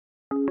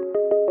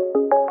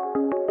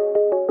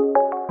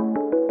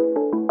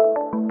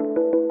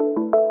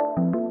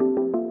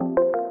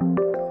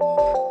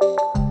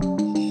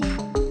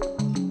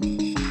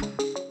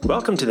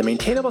Welcome to the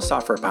Maintainable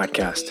Software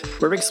Podcast,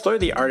 where we explore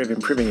the art of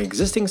improving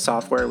existing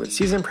software with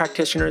seasoned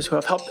practitioners who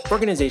have helped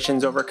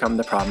organizations overcome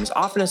the problems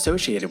often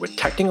associated with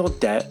technical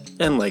debt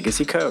and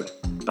legacy code.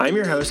 I'm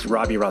your host,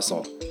 Robbie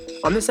Russell.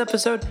 On this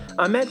episode,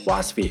 Ahmed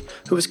Wasfy,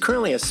 who is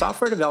currently a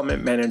software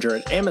development manager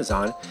at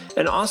Amazon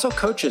and also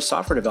coaches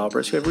software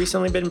developers who have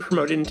recently been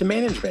promoted into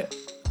management.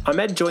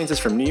 Ahmed joins us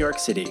from New York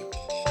City.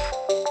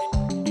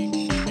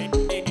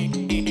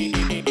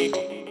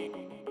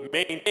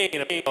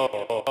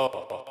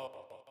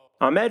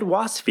 Ahmed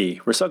Wasfy,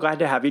 we're so glad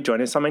to have you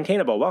join us on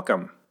Maintainable.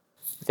 Welcome.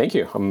 Thank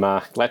you. I'm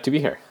glad to be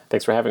here.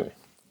 Thanks for having me.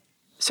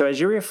 So as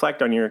you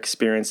reflect on your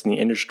experience in the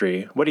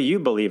industry, what do you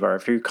believe are a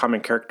few common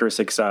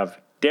characteristics of,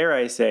 dare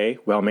I say,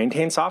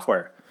 well-maintained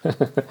software?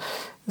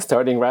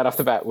 Starting right off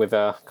the bat with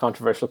a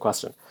controversial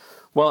question.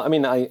 Well, I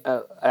mean, I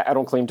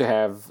don't claim to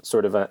have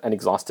sort of an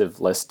exhaustive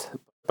list,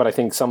 but I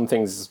think some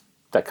things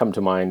that come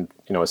to mind,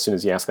 as soon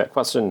as you ask that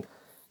question,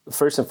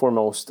 first and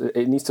foremost,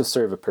 it needs to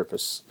serve a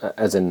purpose,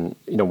 as in,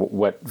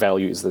 what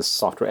value is this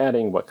software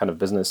adding? What kind of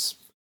business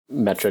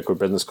metric or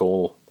business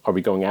goal are we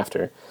going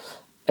after?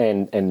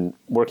 And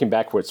working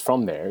backwards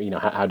from there,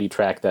 how do you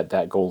track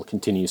that goal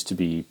continues to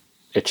be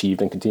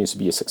achieved and continues to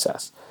be a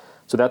success?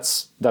 So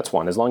that's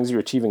one. As long as you're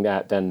achieving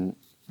that, then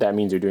that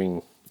means you're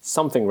doing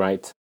something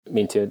right,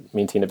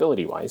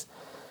 maintainability-wise.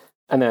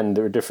 And then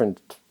there are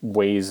different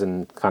ways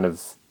and kind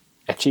of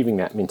achieving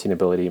that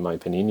maintainability, in my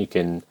opinion. You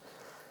can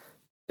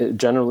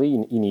generally,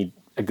 you need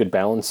a good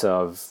balance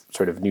of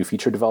sort of new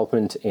feature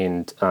development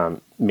and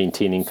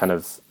maintaining kind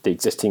of the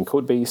existing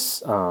code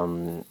base.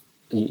 You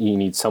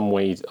need some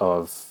way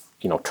of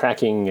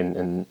tracking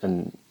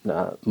and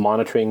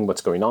monitoring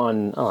what's going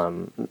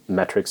on,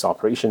 metrics,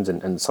 operations,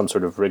 and some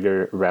sort of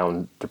rigor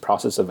around the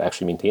process of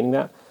actually maintaining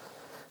that.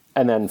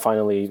 And then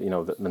finally,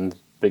 the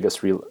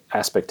biggest real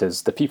aspect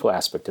is the people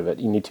aspect of it.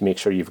 You need to make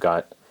sure you've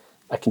got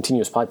a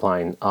continuous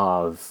pipeline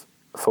of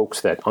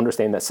folks that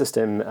understand that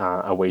system,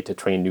 a way to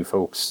train new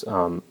folks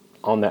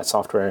on that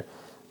software.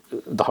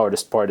 The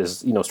hardest part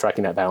is,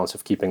 striking that balance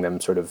of keeping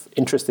them sort of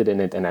interested in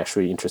it and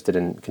actually interested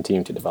in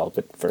continuing to develop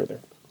it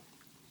further.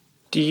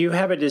 Do you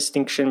have a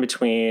distinction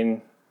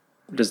between,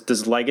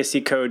 does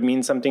legacy code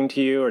mean something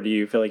to you, or do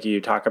you feel like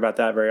you talk about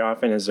that very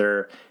often?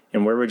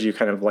 And where would you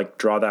kind of like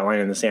draw that line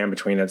in the sand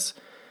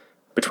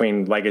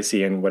between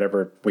legacy and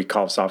whatever we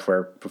call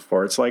software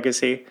before it's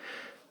legacy?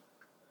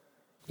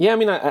 Yeah, I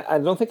mean, I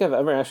don't think I've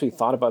ever actually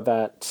thought about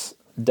that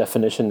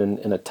definition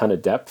in a ton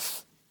of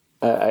depth.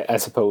 I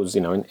suppose,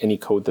 in any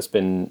code that's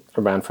been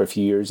around for a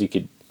few years, you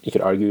could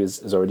argue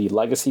is already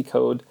legacy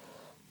code.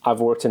 I've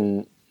worked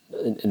in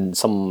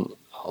some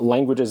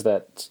languages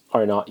that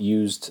are not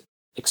used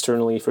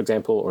externally, for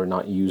example, or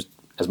not used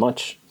as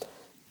much.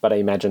 But I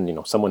imagine,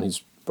 someone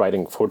who's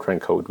writing Fortran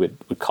code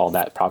would call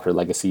that proper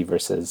legacy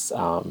versus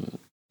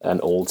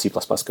an old C++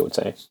 code,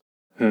 say.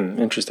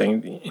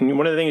 Interesting. And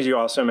one of the things you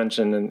also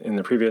mentioned in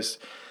the previous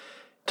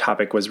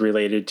topic was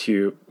related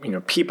to,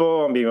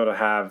 people and being able to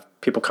have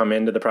people come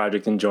into the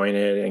project and join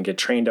it and get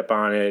trained up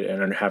on it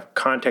and have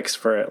context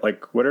for it.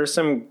 Like, what are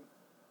some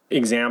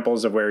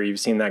examples of where you've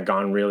seen that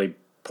gone really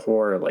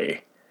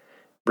poorly?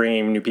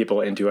 Bringing new people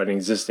into an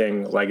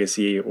existing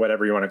legacy,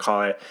 whatever you want to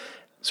call it,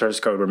 source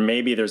code, where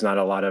maybe there's not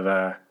a lot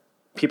of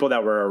people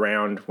that were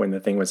around when the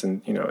thing was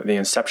in, the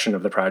inception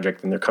of the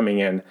project, and they're coming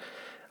in.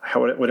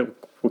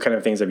 What kind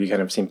of things have you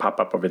kind of seen pop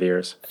up over the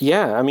years?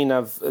 Yeah, I mean,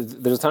 there's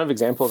a ton of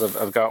examples.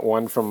 I've got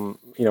one from,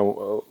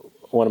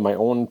 one of my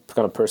own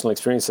kind of personal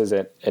experiences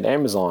at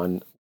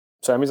Amazon.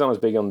 So Amazon was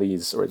big on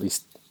these, or at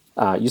least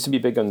used to be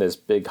big on these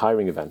big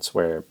hiring events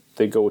where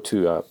they go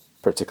to a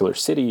particular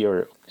city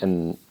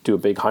and do a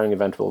big hiring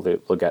event where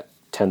they'll get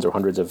tens or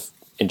hundreds of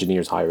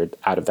engineers hired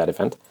out of that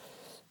event.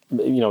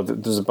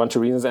 There's a bunch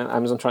of reasons that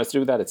Amazon tries to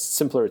do that. It's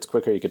simpler, it's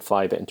quicker. You could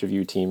fly the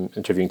interviewing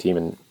team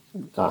and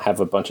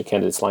have a bunch of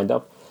candidates lined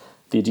up.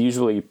 They'd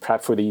usually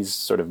prep for these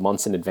sort of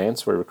months in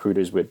advance where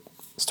recruiters would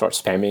start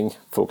spamming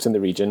folks in the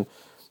region.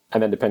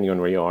 And then depending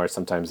on where you are,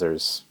 sometimes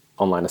there's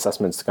online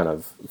assessments to kind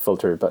of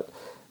filter. But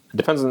it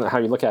depends on how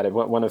you look at it.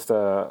 One of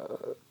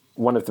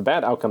the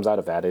bad outcomes out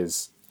of that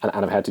is, and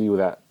I've had to deal with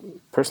that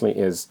personally,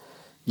 is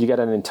you get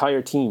an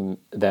entire team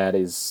that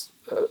is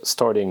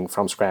starting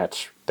from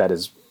scratch that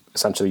is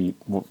essentially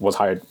was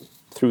hired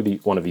through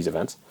one of these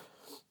events.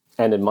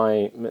 And in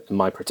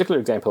my particular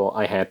example,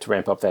 I had to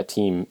ramp up that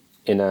team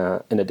in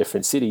a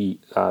different city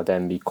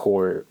than the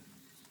core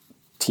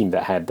team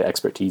that had the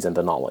expertise and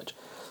the knowledge.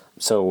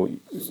 So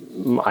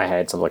I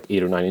had some like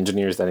 8 or 9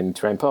 engineers that I need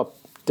to ramp up,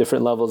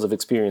 different levels of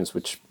experience,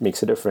 which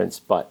makes a difference,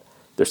 but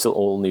they're still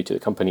all new to the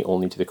company, all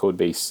new to the code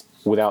base,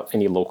 without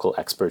any local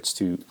experts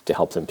to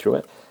help them through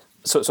it.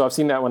 So I've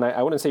seen that one.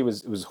 I wouldn't say it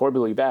was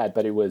horribly bad,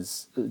 but it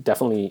was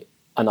definitely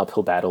an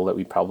uphill battle that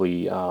we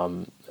probably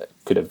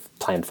could have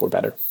planned for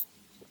better.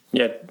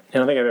 Yeah, I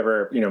don't think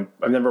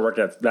I've never worked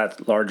at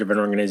that large of an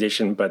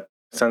organization, but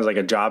it sounds like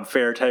a job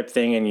fair type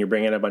thing, and you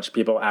bring in a bunch of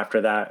people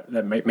after that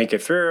might make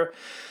it through,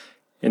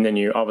 and then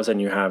all of a sudden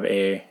you have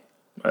a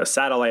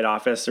satellite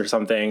office or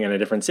something in a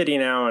different city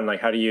now, and like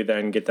how do you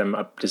then get them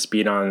up to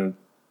speed on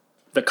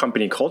the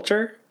company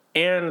culture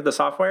and the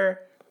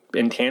software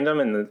in tandem?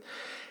 And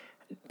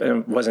I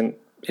wasn't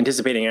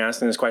anticipating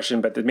asking this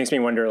question, but it makes me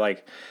wonder,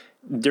 like,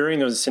 during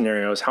those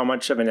scenarios, how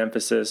much of an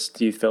emphasis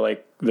do you feel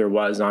like there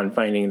was on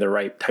finding the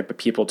right type of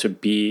people to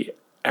be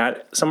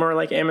at somewhere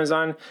like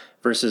Amazon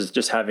versus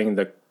just having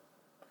the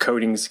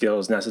coding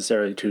skills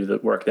necessary to do the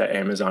work that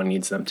Amazon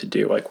needs them to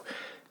do? Like,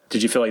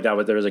 did you feel like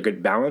there was a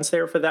good balance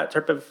there for that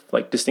type of,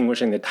 like,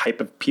 distinguishing the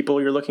type of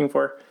people you're looking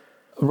for?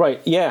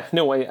 Right. Yeah.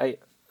 No, I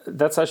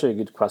that's actually a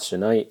good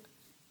question.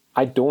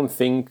 I don't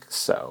think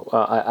so.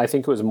 I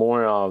think it was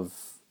more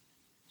of,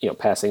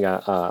 passing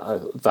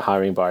the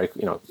hiring bar,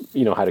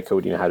 how to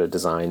code, how to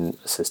design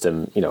a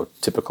system,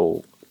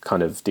 typical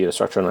kind of data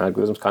structure and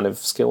algorithms kind of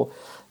skill.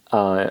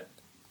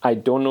 I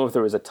don't know if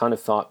there was a ton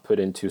of thought put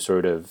into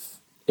sort of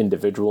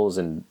individuals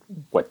and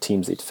what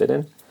teams they'd fit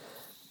in.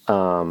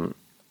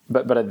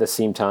 But at the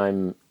same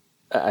time,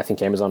 I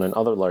think Amazon and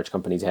other large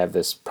companies have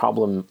this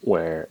problem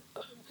where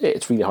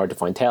it's really hard to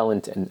find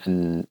talent,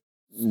 and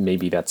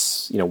maybe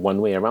that's one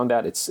way around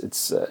that.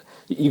 It's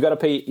you got to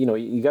pay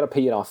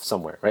it off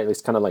somewhere, right?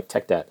 It's kind of like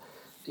tech debt.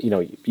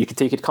 You could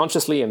take it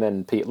consciously and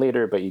then pay it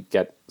later, but you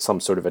get some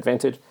sort of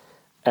advantage.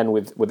 And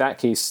with that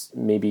case,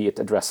 maybe it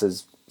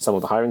addresses some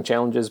of the hiring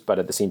challenges, but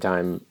at the same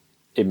time,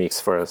 it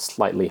makes for a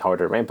slightly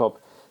harder ramp up,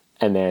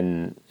 and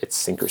then it's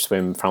sink or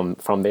swim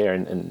from there.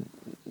 And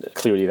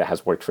clearly, that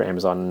has worked for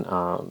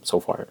Amazon so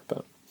far.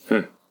 But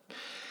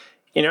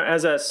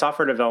as a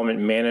software development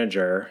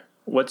manager,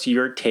 what's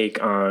your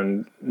take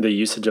on the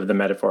usage of the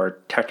metaphor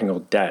technical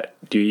debt?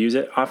 Do you use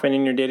it often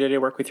in your day-to-day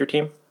work with your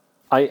team?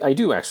 I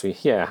do actually,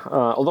 yeah.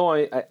 Although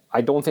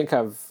I don't think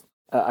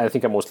I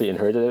think I mostly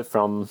inherited it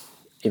from,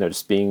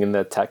 just being in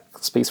the tech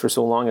space for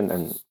so long.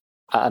 And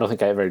I don't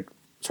think I ever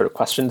sort of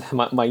questioned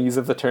my use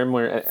of the term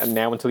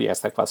now until you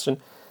ask that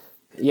question.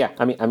 Yeah,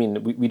 I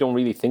mean, we don't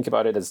really think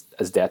about it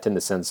as debt in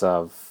the sense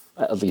of,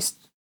 at least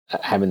I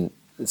haven't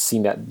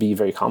seen that be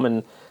very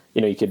common.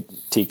 You could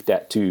take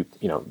debt to,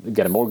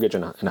 get a mortgage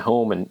and a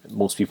home, and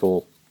most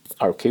people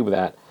are okay with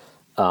that.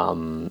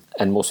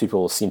 And most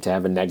people seem to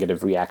have a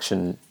negative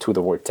reaction to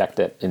the word tech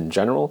debt in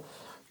general.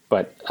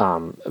 But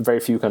very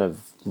few kind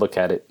of look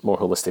at it more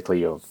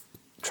holistically of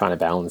trying to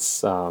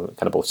balance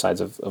kind of both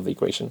sides of the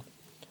equation.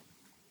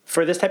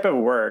 For this type of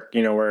work,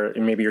 where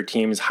maybe your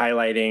team's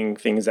highlighting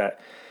things that,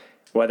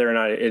 whether or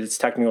not it's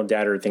technical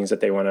debt or things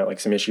that they want to, like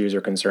some issues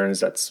or concerns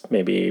that's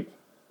maybe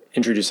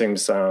introducing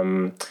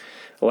some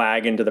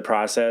lag into the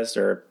process,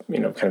 or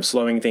kind of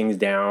slowing things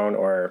down,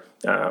 or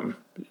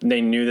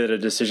they knew that a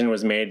decision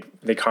was made,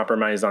 they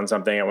compromised on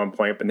something at one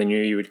point, but they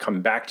knew you would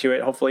come back to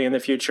it hopefully in the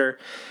future.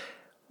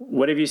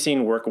 What have you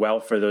seen work well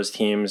for those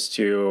teams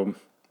to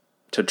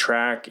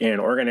track and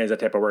organize that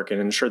type of work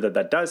and ensure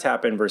that does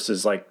happen,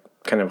 versus like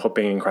kind of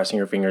hoping and crossing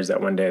your fingers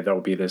that one day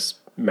there'll be this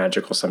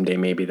magical someday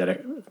maybe that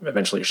it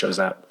eventually shows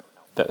up?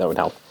 That would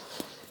help.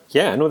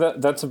 Yeah, no,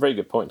 that's a very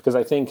good point, because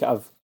I think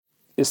of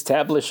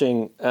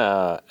establishing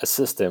a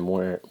system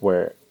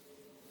where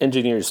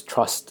engineers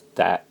trust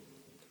that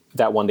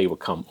one day would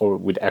come, or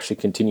would actually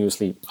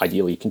continuously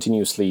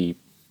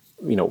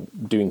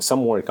doing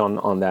some work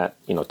on that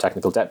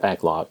technical debt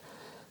backlog,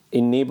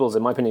 in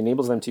my opinion,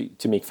 enables them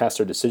to make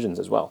faster decisions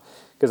as well.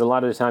 Because a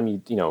lot of the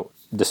time,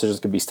 decisions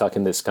could be stuck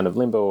in this kind of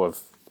limbo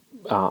of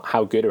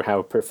how good or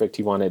how perfect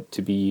you want it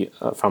to be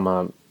from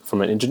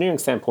an engineering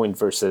standpoint,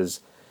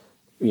 versus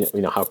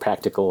how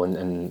practical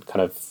and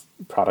kind of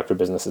product or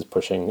business is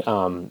pushing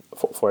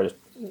for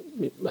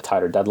a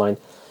tighter deadline.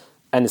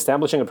 And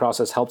establishing a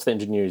process helps the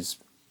engineers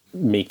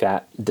make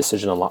that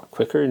decision a lot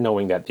quicker,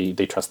 knowing that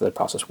they trust that the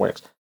process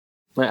works.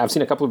 I've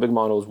seen a couple of big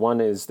models.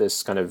 One is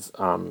this kind of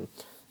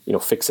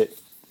fix it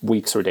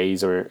weeks or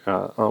days, or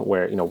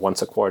where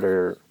once a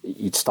quarter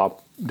you'd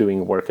stop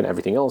doing work and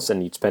everything else,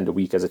 and you'd spend a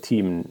week as a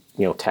team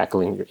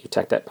tackling your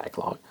tech debt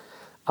backlog.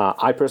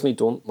 I personally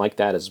don't like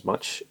that as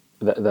much.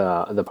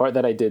 The part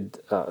that I did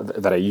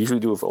that I usually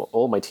do with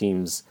all my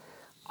teams,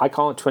 I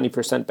call it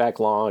 20%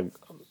 backlog.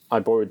 I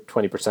borrowed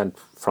 20%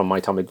 from my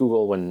time at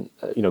Google when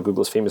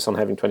Google's famous on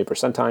having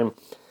 20% time,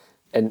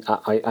 and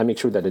I make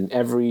sure that in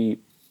every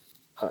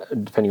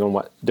depending on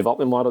what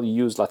development model you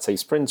use, let's say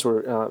sprints,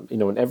 or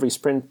in every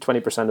sprint,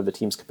 20% of the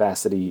team's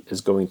capacity is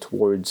going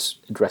towards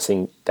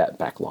addressing that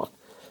backlog,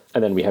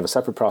 and then we have a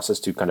separate process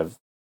to kind of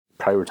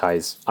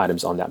prioritize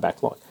items on that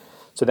backlog.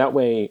 So that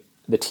way,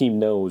 the team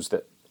knows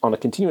that on a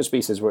continuous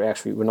basis, we're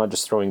not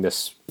just throwing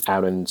this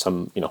out in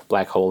some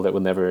black hole that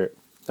we'll never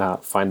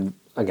find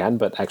again,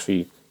 but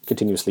actually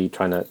continuously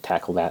trying to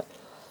tackle that.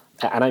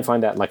 And I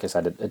find that, like I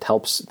said, it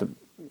helps the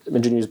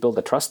engineers build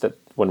the trust that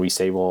when we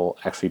say we'll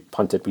actually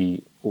punt it,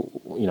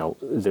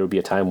 there will be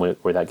a time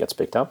where that gets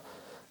picked up.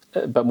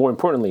 But more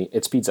importantly,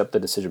 it speeds up the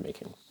decision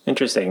making.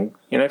 Interesting.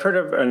 I've heard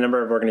of a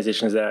number of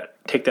organizations that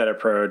take that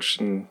approach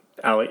and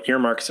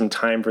earmark some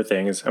time for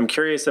things. I'm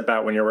curious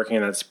about when you're working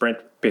in that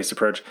sprint-based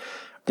approach.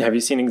 Have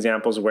you seen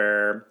examples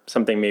where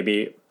something,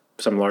 maybe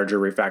some larger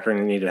refactoring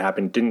that needed to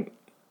happen, didn't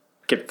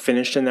get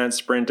finished in that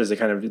sprint? Does it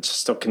kind of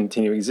still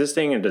continue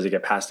existing, and does it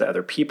get passed to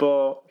other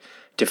people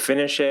to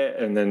finish it?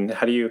 And then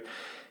how do you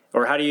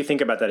think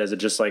about that? Is it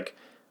just like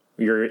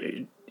you're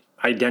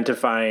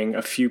identifying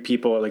a few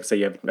people, like say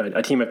you have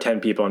a team of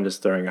 10 people, I'm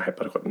just throwing a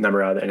hypothetical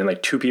number out there, and then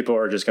like 2 people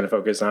are just going to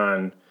focus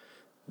on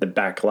the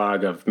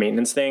backlog of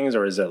maintenance things,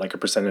 or is it like a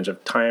percentage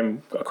of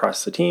time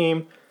across the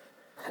team?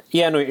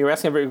 Yeah, no, you're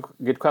asking a very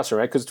good question,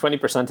 right? Because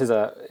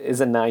 20%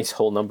 is a nice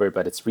whole number,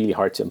 but it's really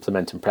hard to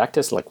implement in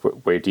practice. Like,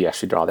 where do you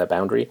actually draw that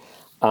boundary?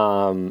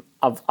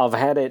 I've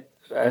had it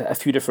a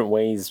few different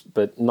ways,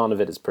 but none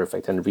of it is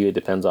perfect, and it really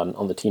depends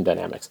on the team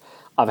dynamics.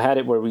 I've had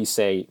it where we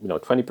say,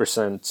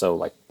 20%, so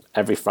like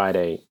every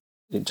Friday,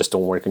 you just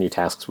don't work on your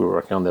tasks. We're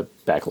working on the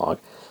backlog.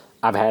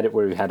 I've had it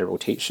where we had a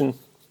rotation.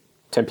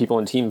 10 people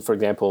in a team, for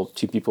example,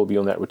 2 people will be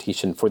on that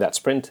rotation for that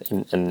sprint,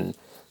 and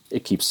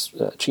it keeps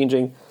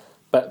changing.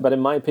 But in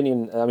my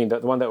opinion, I mean, the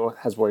one that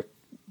has worked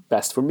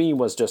best for me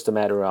was just a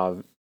matter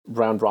of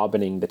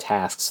round-robining the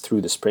tasks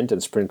through the sprint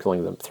and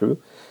sprinkling them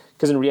through.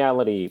 Because in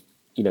reality,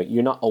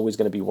 you're not always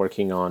going to be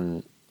working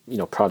on,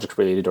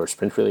 project-related or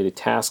sprint-related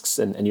tasks,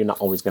 and you're not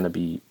always going to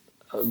be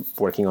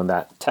working on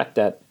that tech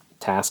debt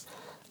task.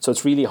 So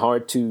it's really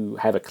hard to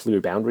have a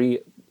clear boundary.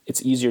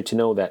 It's easier to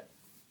know that,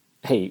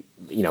 hey,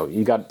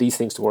 you got these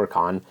things to work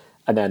on,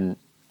 and then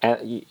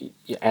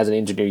as an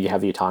engineer, you have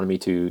the autonomy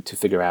to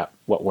figure out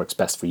what works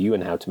best for you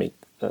and how to make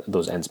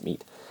those ends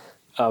meet.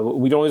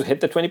 We don't always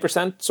hit the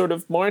 20% sort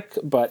of mark,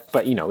 but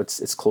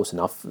it's close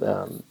enough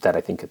that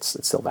I think it's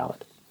still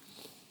valid.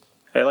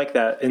 I like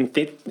that.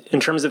 In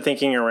terms of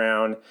thinking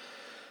around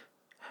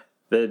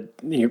the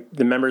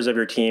members of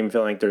your team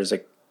feeling like there's a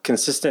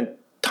consistent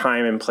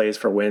time and place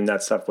for when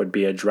that stuff would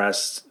be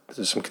addressed.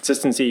 There's some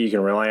consistency you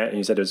can rely on. And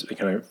you said it was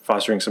kind of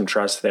fostering some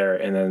trust there,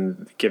 and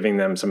then giving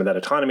them some of that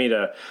autonomy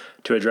to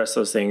address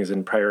those things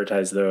and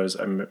prioritize those.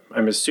 I'm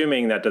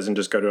assuming that doesn't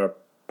just go to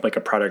a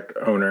product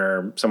owner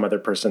or some other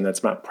person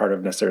that's not part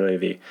of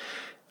necessarily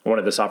one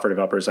of the software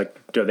developers. Like,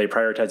 are they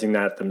prioritizing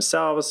that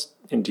themselves?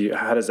 And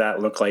how does that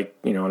look like,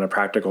 on a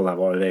practical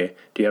level? Do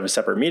you have a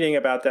separate meeting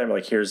about them?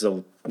 Like, here's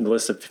the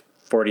list of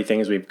 40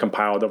 things we've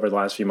compiled over the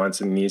last few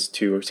months, and these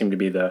 2 seem to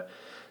be the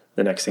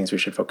next things we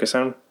should focus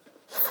on?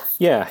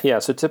 Yeah.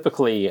 So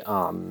typically,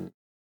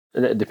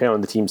 depending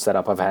on the team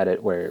setup, I've had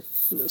it where,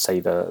 say,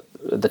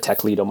 the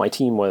tech lead on my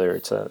team, whether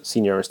it's a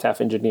senior or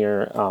staff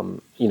engineer,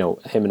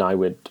 him and I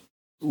would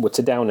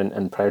sit down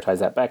and prioritize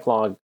that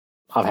backlog.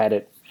 I've had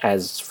it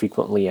as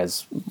frequently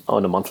as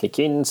on a monthly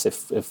cadence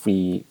if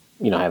we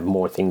have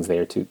more things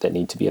there that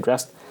need to be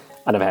addressed,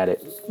 and I've had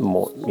it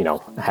more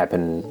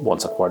happen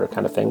once a quarter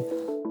kind of thing.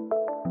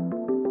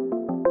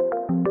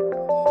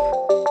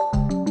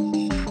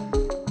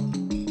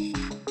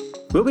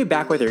 We'll be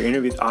back with our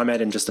interview with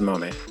Ahmed in just a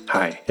moment.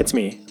 Hi, it's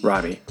me,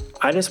 Robbie.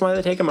 I just wanted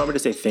to take a moment to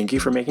say thank you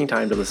for making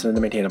time to listen to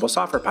the Maintainable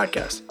Software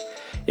Podcast.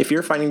 If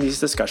you're finding these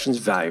discussions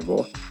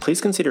valuable,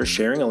 please consider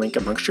sharing a link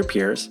amongst your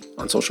peers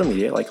on social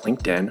media like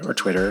LinkedIn or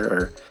Twitter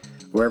or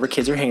wherever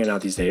kids are hanging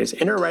out these days,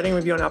 and or writing a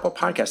review on Apple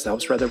Podcasts that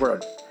helps spread the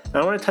word.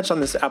 Now, I want to touch on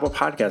this Apple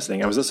Podcast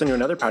thing. I was listening to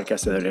another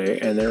podcast the other day,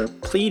 and they're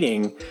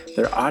pleading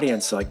their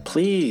audience to,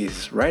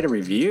 please write a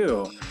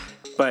review.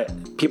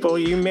 But people,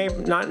 you may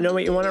not know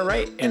what you want to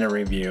write in a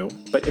review.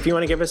 But if you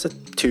want to give us a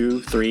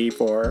 2, 3,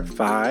 4,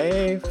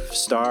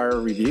 5-star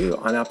review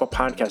on Apple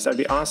Podcasts, that'd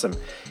be awesome.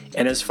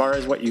 And as far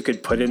as what you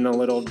could put in the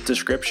little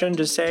description,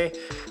 just say,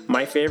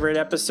 my favorite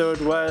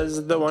episode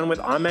was the one with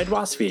Ahmed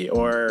Wasfy,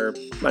 or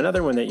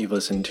another one that you've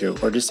listened to.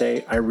 Or just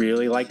say, I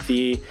really like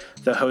the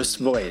host's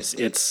voice.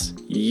 It's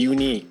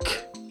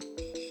unique.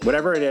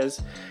 Whatever it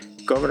is,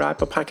 go over to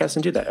Apple Podcasts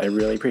and do that. I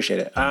really appreciate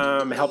it.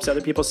 It helps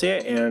other people see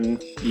it,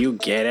 and you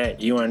get it.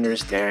 You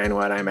understand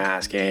what I'm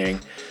asking.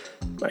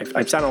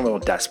 I sound a little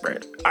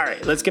desperate. All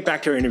right, let's get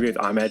back to our interview with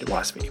Ahmed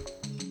Wasfy.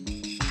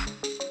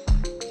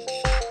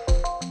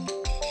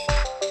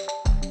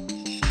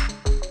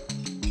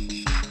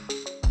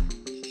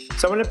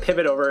 So I want to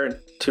pivot over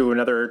to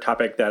another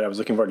topic that I was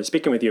looking forward to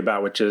speaking with you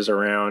about, which is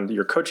around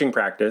your coaching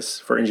practice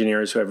for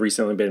engineers who have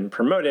recently been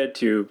promoted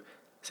to,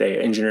 say,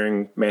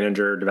 engineering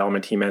manager,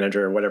 development team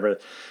manager, whatever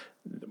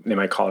they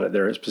might call it,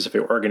 their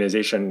specific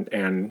organization.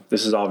 And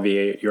this is all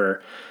via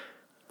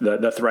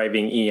the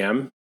Thriving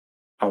EM.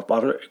 I'll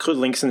include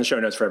links in the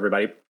show notes for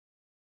everybody.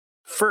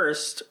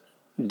 First,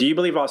 do you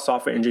believe all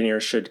software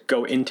engineers should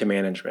go into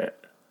management?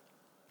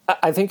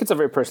 I think it's a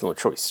very personal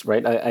choice,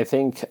 right? I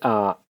think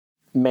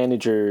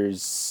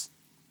managers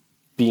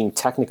being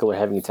technical or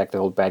having a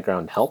technical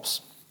background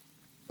helps.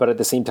 But at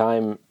the same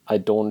time, I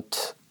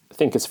don't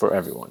think it's for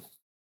everyone.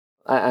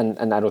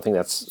 And I don't think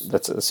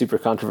that's a super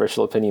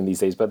controversial opinion these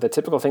days. But the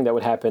typical thing that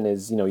would happen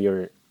is,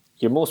 your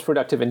most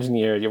productive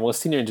engineer, your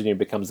most senior engineer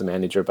becomes the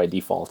manager by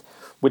default,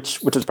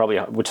 which is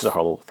a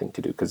horrible thing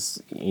to do,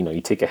 because you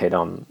take a hit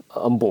on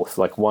both,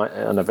 like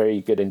on a very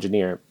good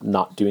engineer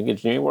not doing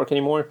engineering work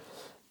anymore,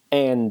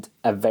 and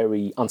a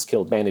very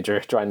unskilled manager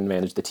trying to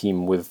manage the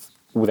team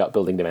without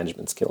building the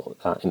management skill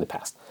in the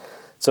past.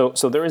 So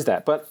there is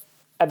that. But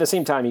at the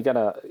same time, we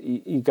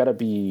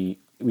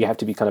have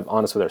to be kind of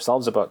honest with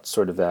ourselves about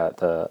sort of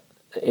the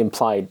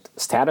implied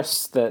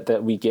status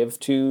that we give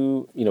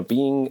to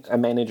being a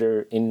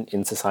manager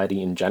in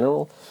society in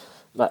general.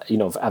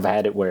 I've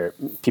had it where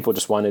people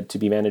just wanted to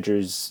be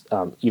managers,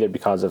 either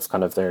because of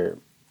kind of their,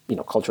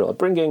 cultural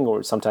upbringing,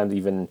 or sometimes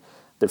even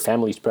their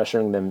families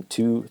pressuring them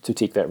to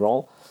take that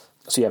role.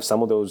 So you have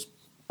some of those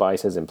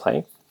biases in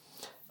play.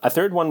 A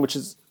third one, which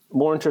is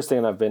more interesting,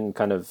 and I've been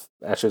kind of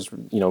actually,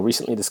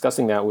 recently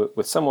discussing that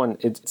with someone.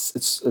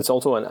 It's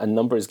also a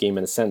numbers game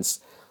in a sense,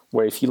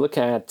 where if you look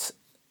at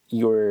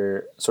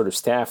your sort of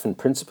staff and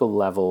principal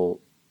level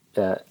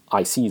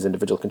ICs,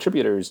 individual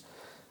contributors,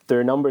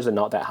 their numbers are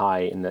not that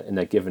high in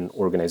a given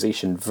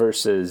organization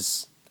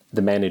versus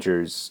the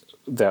managers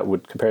that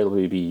would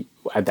comparatively be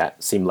at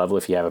that same level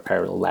if you have a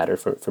parallel ladder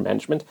for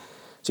management.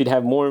 So you'd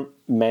have more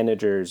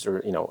managers, or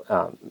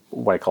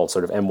what I call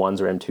sort of M1s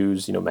or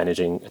M2s,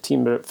 managing a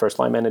team, first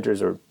line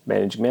managers or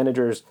managing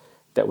managers,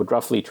 that would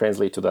roughly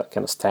translate to that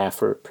kind of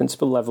staff or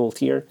principal level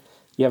tier.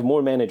 You have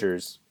more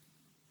managers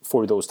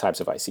for those types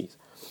of ICs.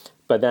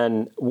 But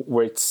then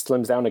where it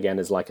slims down again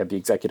is like at the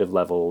executive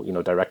level,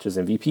 directors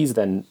and VPs,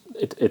 then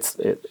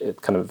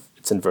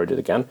it's inverted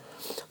again.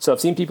 So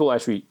I've seen people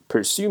actually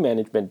pursue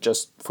management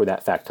just for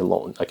that fact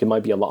alone. Like, it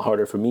might be a lot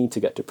harder for me to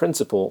get to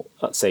principal,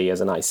 say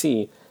as an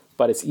IC,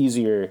 but it's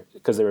easier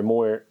because there are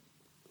more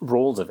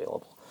roles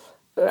available.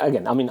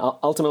 Again, I mean,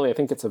 ultimately, I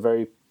think it's a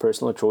very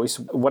personal choice.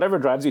 Whatever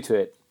drives you to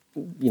it,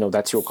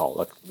 that's your call.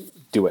 Like,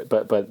 do it.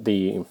 But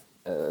the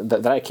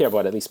that I care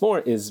about at least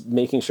more is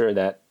making sure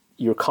that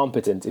you're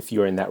competent if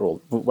you're in that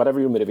role. Whatever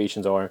your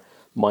motivations are,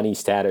 money,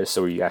 status,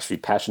 or you're actually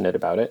passionate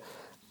about it,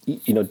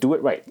 do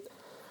it right.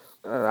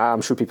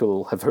 I'm sure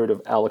people have heard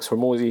of Alex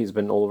Hormozy. He's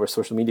been all over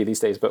social media these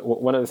days. But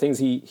one of the things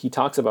he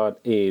talks about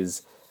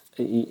is,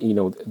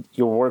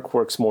 your work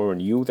works more on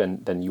you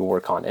than you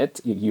work on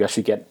it. You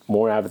actually get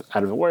more out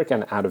of the work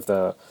and out of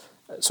the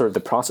sort of the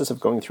process of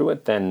going through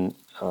it. Then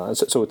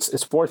so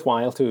it's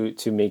worthwhile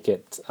to make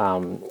it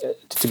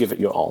to give it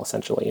your all,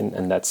 essentially.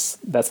 And that's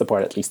the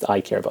part at least I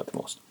care about the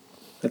most.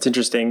 That's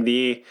interesting.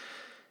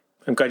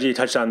 I'm glad you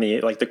touched on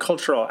the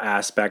cultural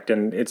aspect,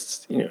 and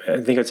it's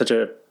I think it's such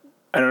a,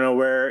 I don't know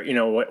where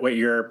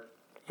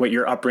what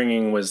your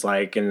upbringing was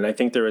like, and I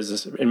think there was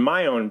this in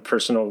my own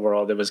personal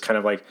world. It was kind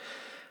of like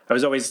I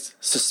was always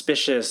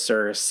suspicious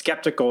or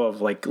skeptical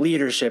of like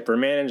leadership or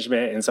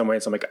management in some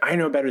ways. I'm like, I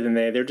know better than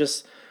they. They're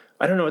just,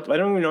 I don't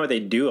even know what they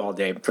do all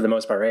day for the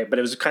most part, right? But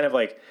it was kind of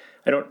like,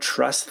 I don't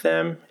trust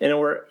them in a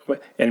word,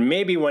 and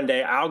maybe one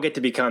day I'll get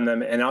to become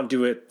them and I'll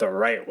do it the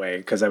right way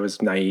because I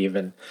was naive.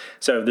 And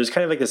so there's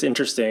kind of like this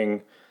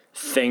interesting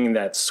thing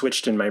that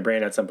switched in my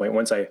brain at some point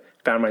once I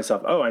found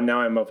myself, I'm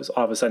all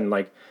of a sudden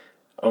like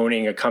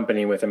owning a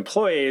company with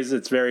employees.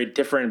 It's very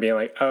different being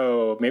like,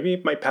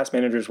 maybe my past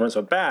managers weren't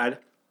so bad.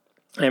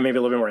 And maybe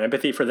a little bit more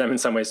empathy for them in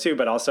some ways too,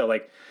 but also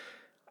like,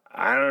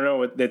 I don't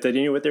know that they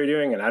knew what they're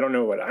doing, and I don't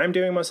know what I'm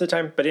doing most of the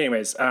time. But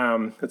anyways,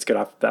 let's get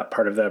off that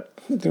part of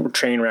the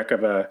train wreck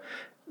of a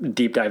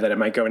deep dive that I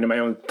might go into my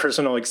own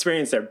personal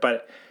experience there.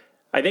 But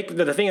I think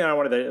the thing that I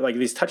wanted to like at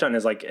least touch on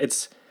is like,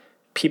 it's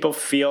people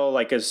feel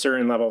like a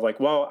certain level of like,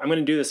 well, I'm going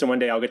to do this, and one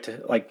day I'll get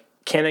to like,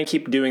 can I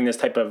keep doing this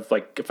type of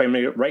like, if I'm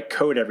going to write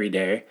code every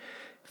day,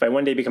 if I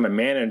one day become a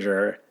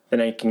manager,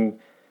 then I can.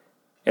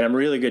 And I'm a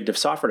really good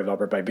software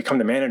developer, but I become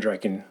the manager. I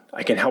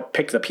can help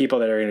pick the people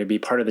that are going to be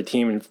part of the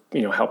team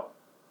and help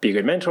be a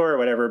good mentor or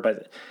whatever.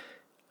 But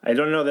I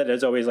don't know that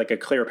there's always like a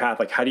clear path.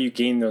 Like, how do you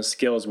gain those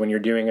skills when you're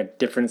doing a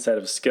different set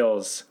of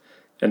skills?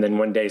 And then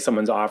one day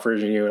someone's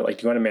offers you like,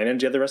 do you want to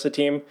manage the rest of the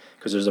team?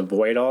 Because there's a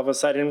void all of a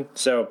sudden.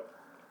 So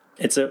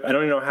I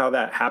don't know how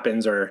that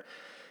happens, or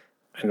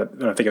I don't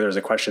think there's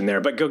a question there.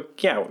 But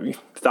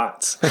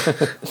thoughts.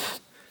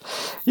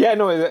 Yeah,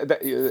 no,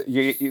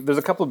 there's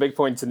a couple of big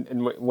points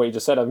in what you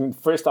just said. I mean,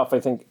 first off,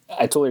 I think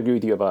I totally agree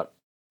with you about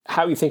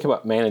how you think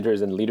about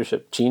managers and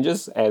leadership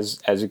changes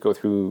as you go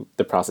through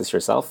the process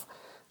yourself.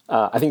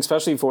 I think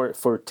especially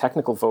for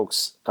technical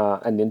folks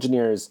and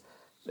engineers,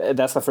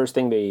 that's the first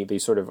thing they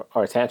sort of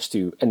are attached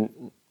to,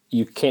 and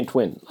you can't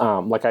win.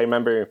 Like, I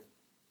remember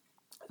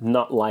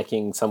not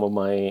liking some of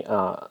my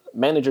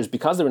managers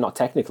because they were not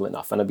technical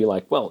enough, and I'd be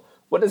like, well,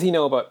 what does he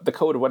know about the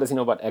code, or what does he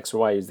know about X or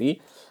Y or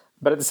Z?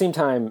 But at the same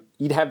time,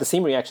 you'd have the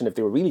same reaction if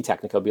they were really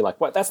technical. Be like,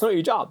 "What? That's not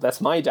your job.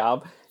 That's my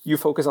job. You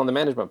focus on the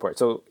management part."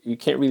 So you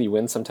can't really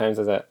win sometimes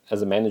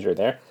as a manager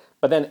there.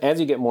 But then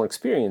as you get more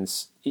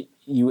experience,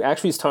 you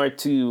actually start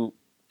to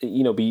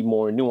be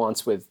more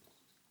nuanced with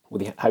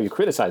how you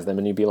criticize them,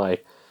 and you'd be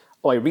like,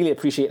 "Oh, I really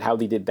appreciate how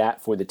they did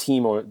that for the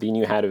team, or they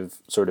knew how to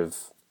sort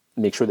of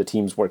make sure the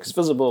team's work is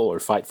visible, or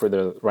fight for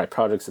the right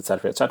projects, et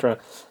cetera, et cetera."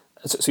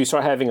 So you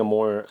start having a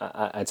more,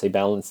 I'd say,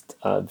 balanced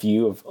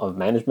view of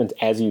management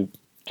as you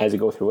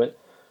go through it,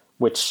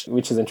 which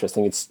is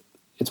interesting.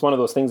 It's one of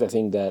those things I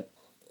think that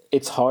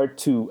it's hard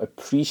to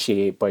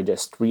appreciate by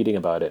just reading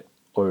about it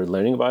or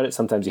learning about it.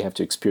 Sometimes you have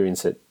to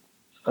experience it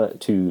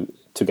to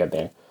get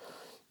there.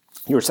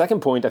 Your second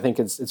point, I think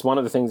it's one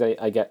of the things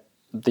I get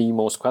the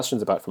most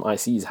questions about from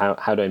ICs.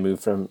 How do I move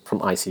from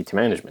IC to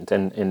management?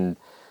 And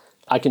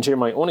I can share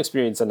my own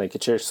experience, and I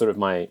could share sort of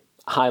my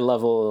high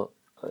level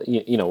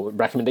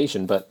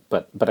recommendation. But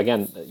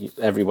again,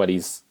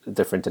 everybody's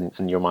different,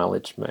 and your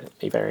mileage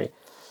may vary.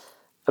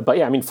 But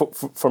yeah, I mean,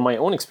 for my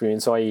own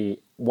experience,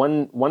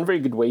 one very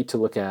good way to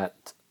look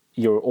at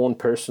your own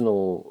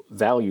personal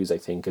values, I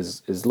think,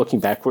 is looking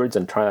backwards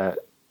and trying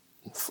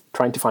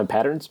to find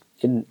patterns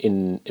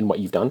in what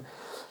you've done.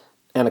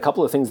 And a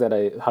couple of things that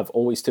I have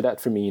always stood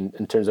out for me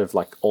in terms of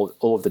like all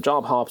of the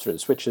job hops or the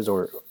switches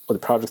or the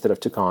projects that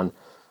I've took on.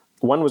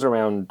 One was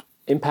around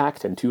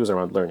impact, and two was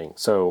around learning.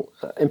 So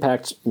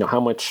impact, how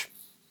much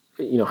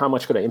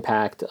could I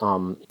impact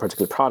a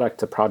particular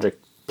product, a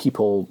project,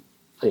 people,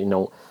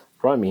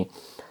 around me.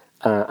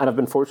 And I've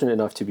been fortunate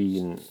enough to be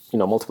in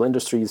multiple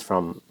industries,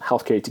 from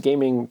healthcare to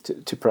gaming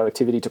to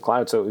productivity to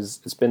cloud. So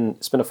it's been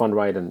a fun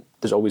ride, and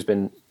there's always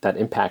been that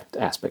impact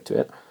aspect to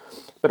it,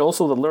 but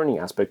also the learning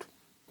aspect.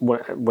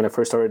 When I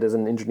first started as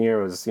an engineer,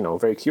 I was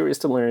very curious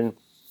to learn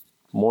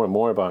more and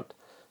more about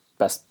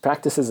best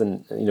practices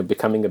and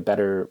becoming a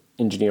better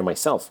engineer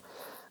myself.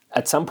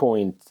 At some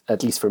point,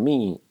 at least for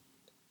me,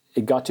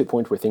 it got to a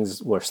point where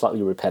things were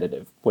slightly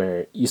repetitive,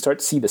 where you start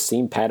to see the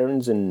same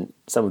patterns in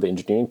some of the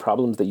engineering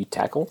problems that you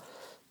tackle,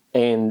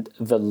 and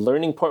the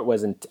learning part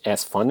wasn't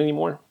as fun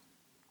anymore.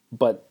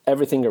 But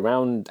everything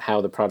around how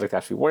the project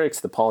actually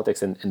works, the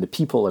politics and the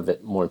people of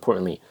it, more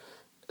importantly,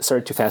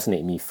 started to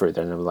fascinate me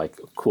further. And I was like,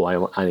 cool, I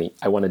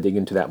want to dig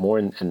into that more,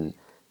 and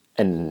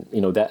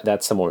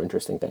that's a more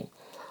interesting thing.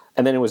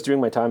 And then it was during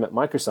my time at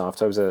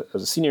Microsoft. I was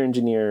a senior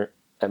engineer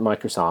at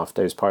Microsoft.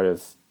 I was part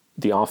of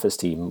the Office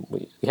team.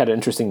 We had an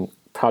interesting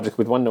project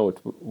with OneNote.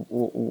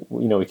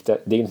 We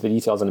could dig into the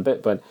details in a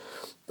bit, but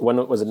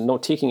OneNote was a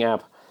note-taking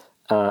app.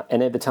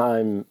 And at the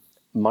time,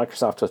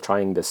 Microsoft was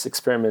trying this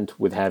experiment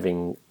with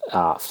having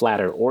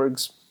flatter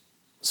orgs.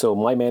 So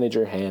my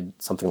manager had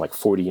something like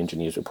 40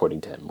 engineers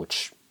reporting to him,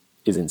 which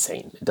is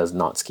insane. It does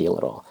not scale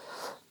at all.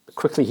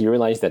 Quickly, he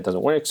realized that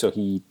doesn't work, so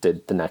he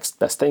did the next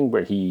best thing,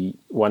 where he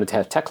wanted to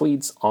have tech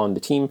leads on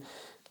the team.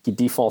 He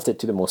defaulted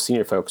to the most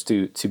senior folks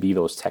to be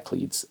those tech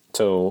leads.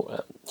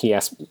 So he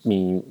asked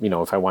me,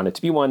 if I wanted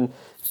to be one.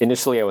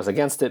 Initially, I was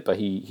against it, but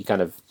he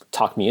kind of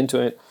talked me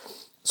into it.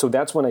 So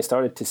that's when I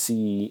started to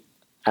see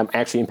I'm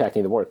actually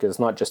impacting the work. It's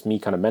not just me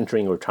kind of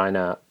mentoring or trying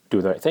to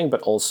do the right thing,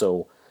 but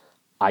also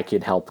I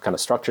could help kind of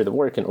structure the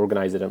work and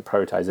organize it and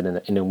prioritize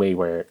it in a way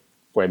where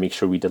I make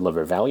sure we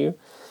deliver value.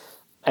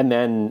 And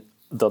then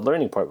the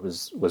learning part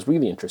was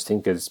really interesting,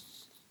 because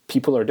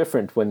people are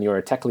different when you're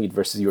a tech lead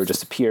versus you're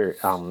just a peer.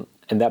 And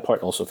that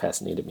part also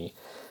fascinated me.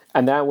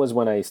 And that was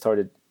when I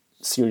started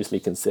seriously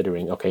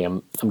considering, okay,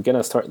 I'm going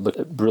to start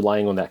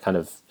relying on that kind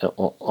of,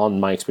 on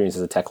my experience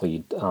as a tech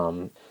lead.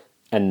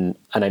 And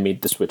I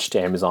made the switch to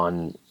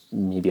Amazon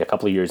maybe a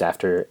couple of years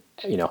after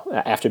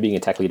being a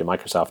tech lead at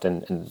Microsoft.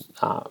 And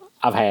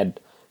I've had,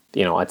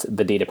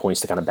 the data points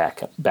to kind of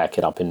back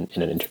it up in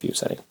an interview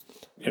setting.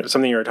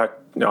 Something you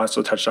were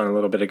also touched on a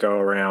little bit ago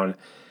around,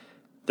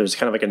 there's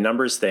kind of like a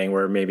numbers thing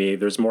where maybe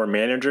there's more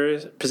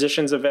manager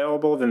positions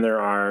available than there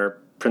are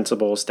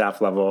principal staff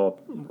level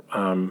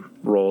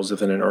roles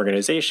within an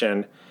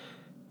organization.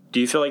 Do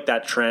you feel like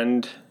that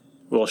trend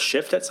will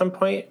shift at some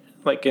point?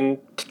 Like in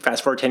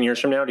fast forward 10 years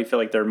from now, do you feel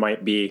like there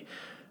might be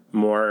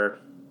more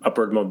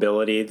upward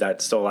mobility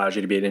that still allows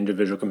you to be an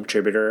individual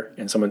contributor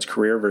in someone's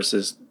career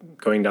versus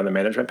going down the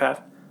management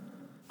path?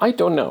 I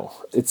don't know.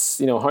 It's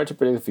hard to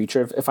predict the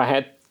future. If I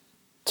had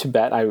to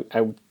bet,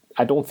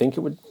 I don't think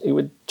it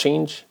would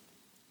change.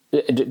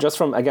 Just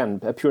from, again,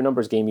 a pure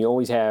numbers game, you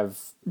always have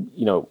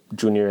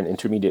junior and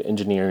intermediate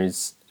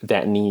engineers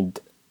that need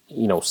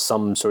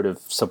some sort of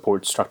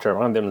support structure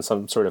around them and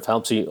some sort of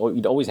help. So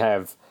you'd always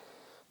have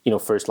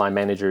first line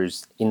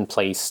managers in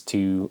place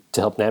to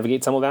help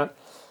navigate some of that.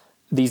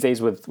 These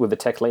days with the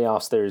tech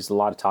layoffs, there's a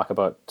lot of talk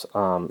about,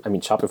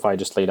 Shopify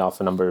just laid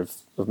off a number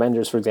of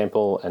managers, for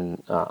example,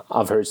 and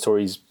I've heard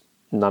stories,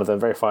 none of them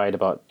verified,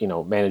 about,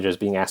 managers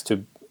being asked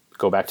to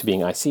go back to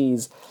being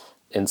ICs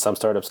in some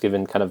startups,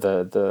 given kind of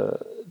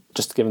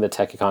given the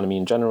tech economy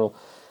in general.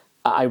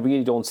 I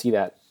really don't see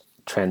that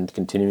trend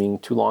continuing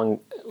too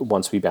long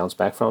once we bounce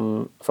back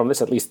from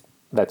this. At least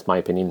that's my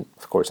opinion.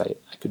 Of course, I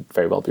could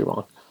very well be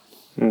wrong.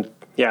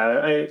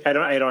 Yeah, I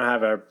don't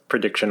have a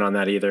prediction on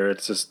that either.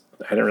 It's just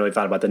I hadn't really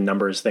thought about the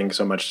numbers thing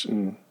so much,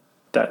 and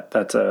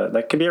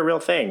that could be a real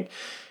thing.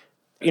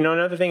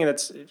 Another thing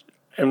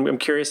I'm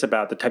curious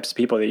about the types of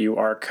people that you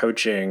are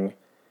coaching.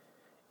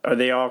 Are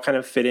they all kind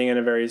of fitting in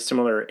a very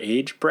similar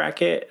age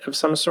bracket of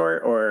some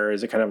sort, or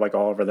is it kind of like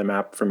all over the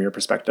map from your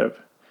perspective?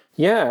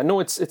 Yeah, no,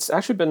 it's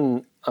actually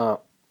been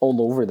all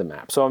over the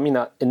map. So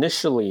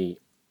initially,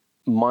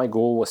 my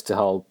goal was to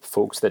help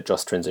folks that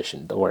just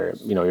transitioned, or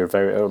you're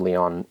very early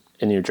on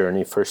in your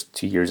journey, first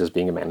 2 years as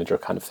being a manager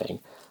kind of thing.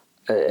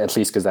 At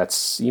least because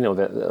that's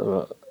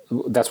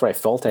that's where I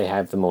felt I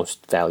have the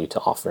most value to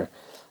offer.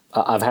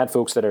 I've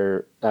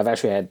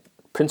actually had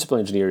principal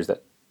engineers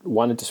that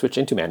wanted to switch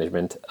into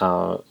management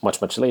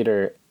much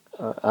later.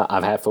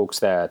 I've had folks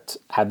that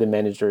have been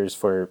managers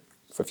for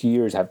a few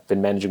years, have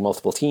been managing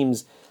multiple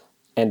teams,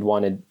 and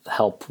wanted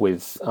help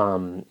with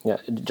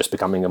just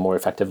becoming a more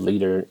effective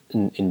leader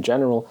in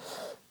general.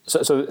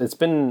 So it's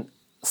been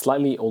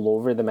slightly all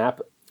over the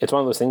map. It's one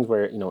of those things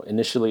where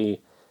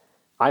initially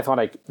I thought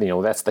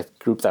that's the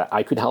group that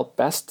I could help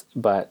best,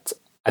 but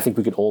I think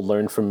we could all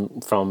learn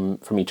from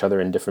each other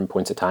in different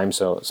points of time.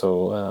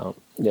 So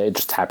yeah, it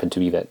just happened to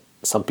be that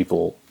some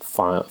people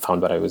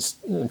found what I was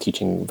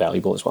teaching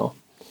valuable as well.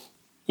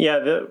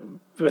 Yeah,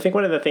 I think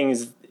one of the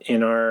things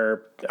in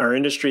our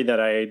industry that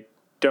I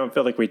don't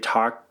feel like we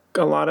talk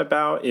a lot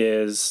about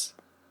is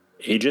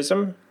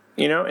ageism.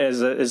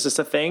 Is just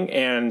a thing,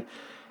 and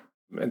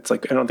it's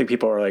like I don't think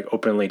people are like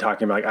openly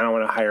talking about like I don't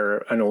want to hire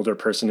an older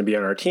person to be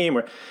on our team,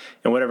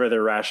 and whatever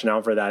their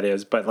rationale for that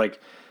is. But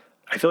like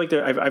I feel like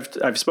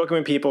I've spoken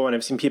with people and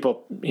I've seen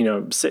people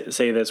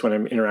say this when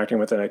I'm interacting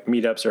with like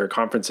meetups or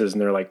conferences,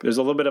 and they're like, there's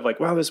a little bit of like,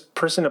 wow, this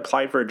person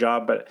applied for a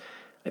job, but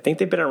I think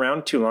they've been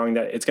around too long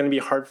that it's going to be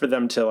hard for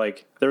them to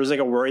like, there was like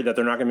a worry that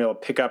they're not going to be able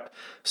to pick up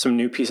some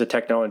new piece of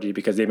technology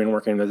because they've been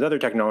working with this other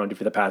technology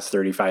for the past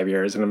 35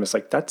 years. And I'm just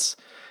like, that's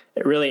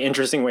a really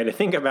interesting way to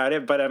think about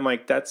it. But I'm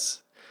like,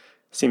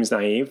 seems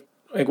naive.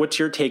 Like, what's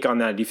your take on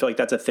that? Do you feel like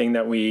that's a thing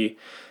that we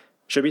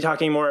should be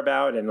talking more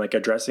about and like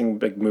addressing,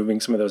 like moving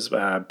some of those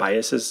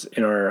biases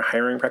in our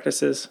hiring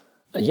practices?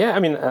 Yeah, I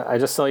mean, I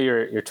just saw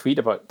your tweet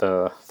about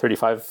the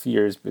 35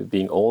 years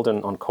being old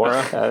on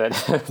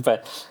Quora,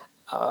 but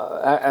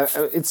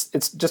it's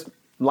just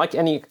like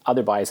any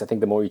other bias. I think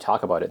the more you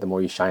talk about it, the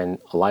more you shine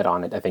a light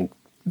on it, I think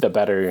the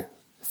better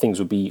things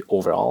would be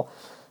overall.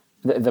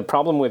 The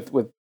problem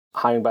with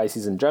hiring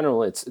biases in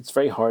general, it's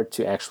very hard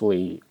to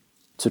actually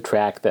to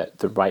track that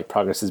the right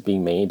progress is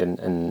being made,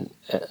 and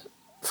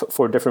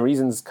for different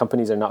reasons,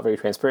 companies are not very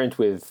transparent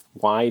with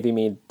why they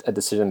made a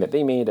decision that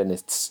they made, and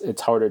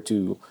it's harder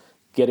to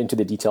get into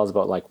the details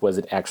about like, was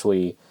it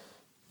actually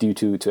due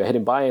to a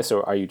hidden bias,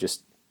 or are you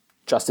just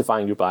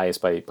justifying your bias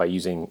by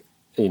using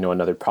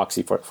another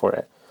proxy for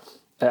it.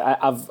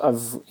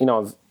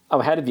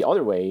 I've had it the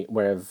other way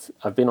where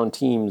I've been on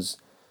teams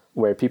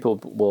where people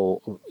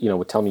will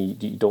would tell me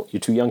you're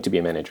too young to be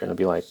a manager, and I'll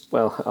be like,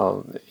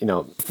 well,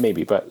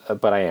 maybe, but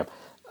I am.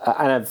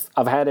 And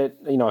I've had it,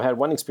 I had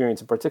one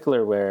experience in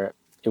particular where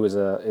it was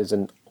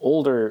an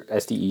older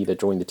SDE that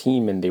joined the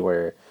team, and they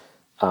were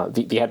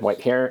they had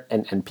white hair,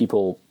 and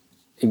people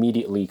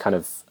immediately kind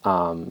of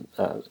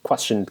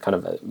questioned kind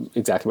of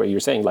exactly what you were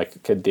saying,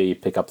 like, could they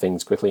pick up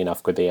things quickly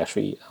enough? Could they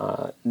actually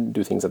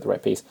do things at the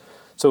right pace?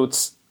 So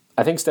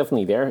I think it's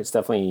definitely there. It's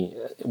definitely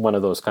one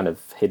of those kind of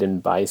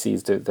hidden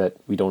biases that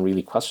we don't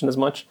really question as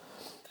much.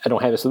 I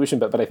don't have a solution,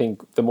 but I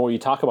think the more you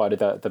talk about it,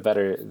 the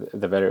better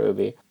it will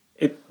be.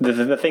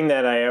 The thing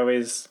that I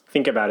always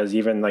think about is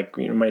even like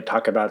you might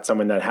talk about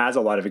someone that has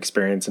a lot of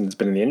experience and has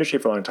been in the industry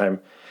for a long time,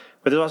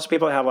 but there's also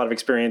people that have a lot of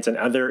experience in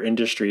other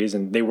industries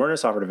and they weren't a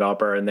software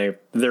developer, and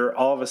they're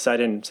all of a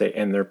sudden, say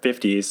in their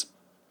 50s,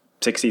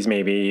 60s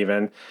maybe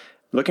even,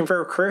 looking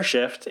for a career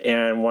shift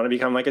and want to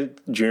become like a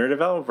junior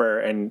developer.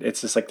 And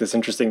it's just like this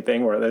interesting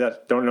thing where they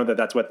don't know that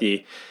that's what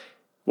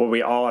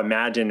we all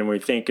imagine and we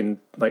think, and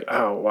like,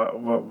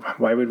 oh,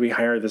 why would we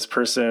hire this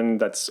person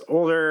that's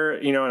older?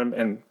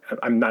 And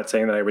I'm not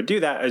saying that I would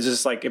do that. It's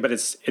just like, but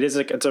it's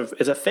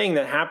a thing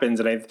that happens,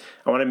 and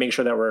I want to make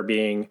sure that we're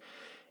being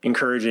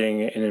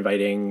encouraging and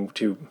inviting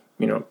to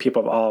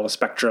people of all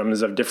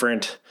spectrums of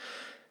different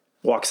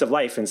walks of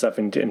life and stuff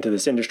into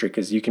this industry,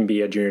 because you can be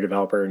a junior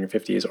developer in your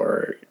 50s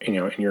or in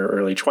your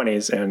early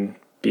 20s and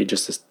be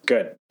just as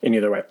good in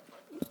either way.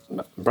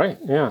 Right.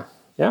 Yeah.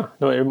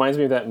 No, it reminds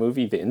me of that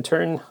movie, The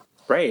Intern.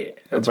 Right.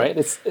 That's right.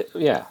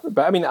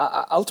 But I mean,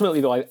 ultimately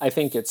though, I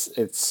think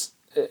it's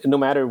no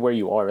matter where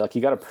you are, like,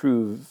 you got to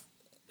prove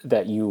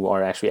that you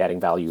are actually adding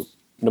value,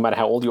 no matter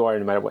how old you are,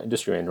 no matter what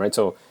industry you're in, right?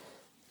 So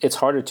it's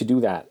harder to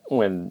do that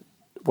when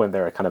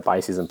there are kind of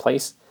biases in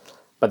place.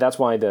 But that's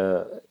why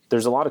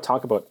there's a lot of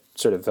talk about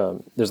sort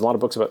of, there's a lot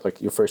of books about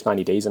like your first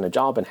 90 days in a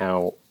job and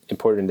how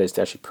important it is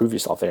to actually prove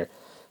yourself there.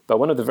 But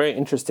one of the very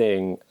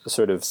interesting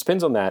sort of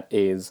spins on that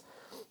is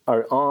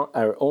our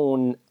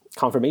own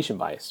confirmation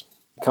bias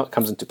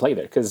comes into play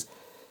there. Because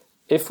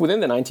if within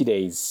the 90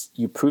 days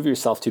you prove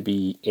yourself to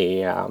be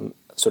a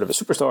sort of a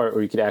superstar,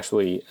 or you could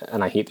actually,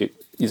 and I hate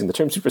using the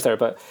term superstar,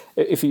 but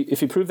if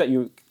you prove that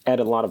you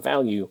add a lot of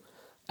value,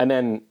 and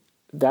then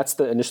that's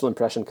the initial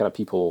impression kind of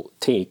people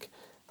take,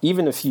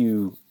 even if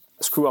you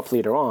screw up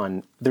later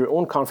on, their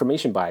own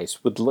confirmation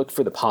bias would look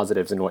for the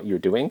positives in what you're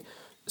doing.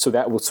 So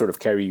that will sort of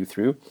carry you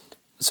through.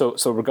 So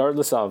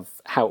regardless of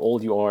how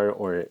old you are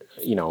or,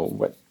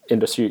 what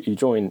industry you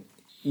join,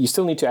 you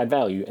still need to add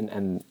value.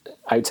 And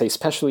I would say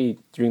especially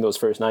during those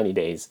first 90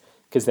 days,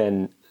 because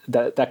then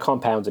that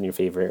compounds in your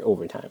favor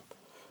over time.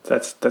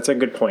 That's a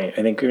good point.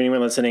 I think anyone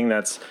listening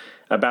that's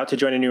about to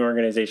join a new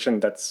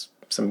organization, that's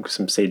some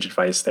sage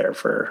advice there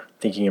for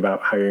thinking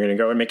about how you're going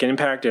to go and make an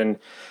impact. And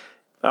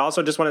I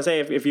also just want to say,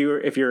 if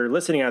you're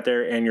listening out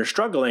there and you're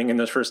struggling in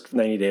those first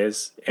 90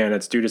 days, and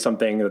it's due to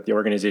something that the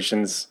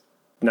organization's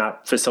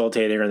not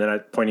facilitating, or they're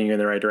not pointing you in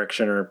the right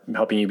direction or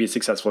helping you be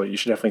successful, you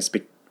should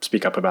definitely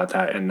speak up about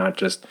that and not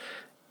just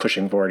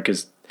pushing forward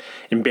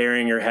and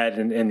burying your head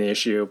in the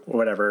issue or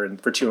whatever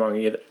and for too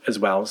long as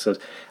well. So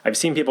I've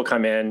seen people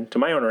come in to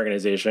my own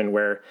organization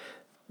where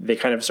they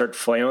kind of start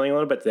flailing a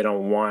little bit. They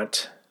don't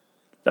want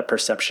that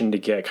perception to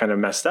get kind of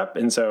messed up.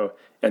 And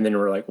then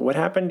we're like, what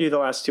happened to you the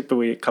last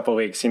couple of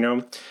weeks,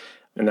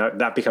 And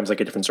that becomes like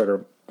a different sort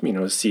of,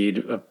 seed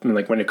of,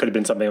 like when it could have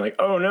been something like,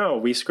 oh no,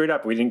 we screwed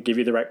up. We didn't give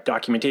you the right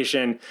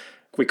documentation.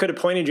 We could have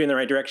pointed you in the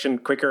right direction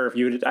quicker. If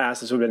you would have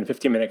asked, this would have been a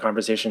 15-minute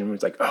conversation. It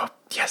was like, oh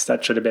yes,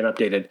 that should have been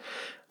updated.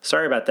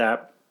 Sorry about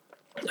that.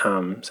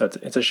 So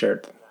it's a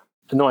shared.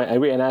 No, I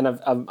agree. And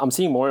I'm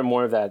seeing more and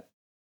more of that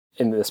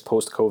in this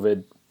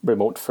post-COVID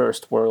remote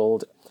first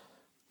world.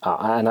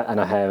 And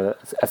I have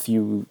a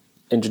few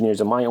engineers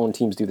on my own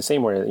teams do the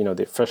same, where,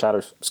 they're fresh out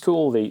of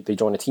school, they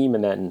join a team,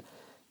 and then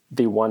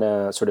they want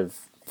to sort of,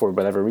 for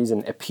whatever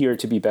reason, appear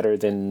to be better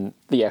than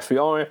they actually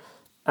are,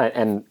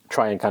 and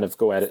try and kind of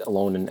go at it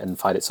alone and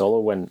fight it solo.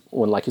 When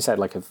like you said,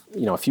 like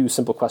a few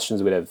simple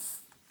questions would have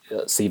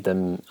saved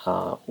them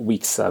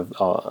weeks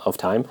of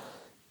time,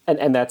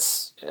 and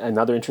that's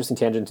another interesting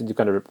tangent to do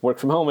kind of work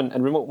from home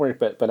and remote work.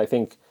 But I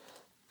think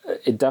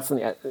it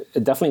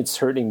definitely it's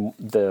hurting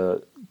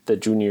the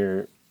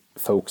junior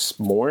folks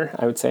more,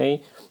 I would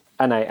say.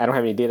 And I don't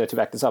have any data to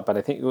back this up, but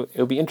I think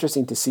it'll be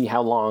interesting to see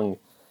how long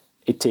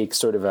it takes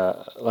sort of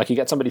like you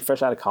get somebody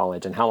fresh out of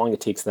college and how long it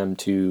takes them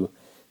to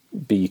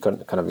be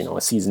kind of,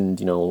 a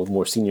seasoned,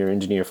 more senior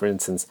engineer, for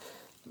instance,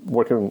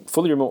 working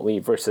fully remotely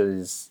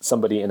versus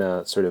somebody in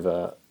a sort of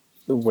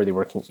where they're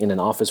working in an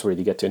office where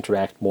they get to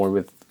interact more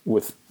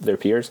with their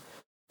peers.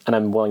 And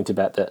I'm willing to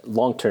bet that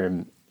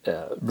long-term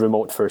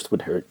remote first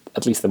would hurt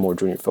at least the more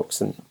junior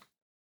folks.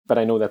 But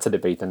I know that's a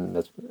debate, and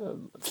a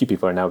few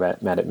people are now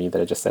mad at me that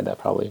I just said that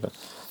probably. But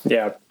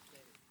yeah.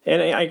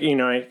 And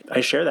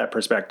I share that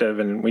perspective,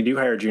 and we do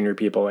hire junior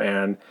people,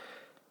 and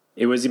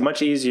it was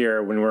much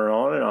easier when we were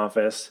all in an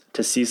office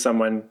to see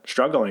someone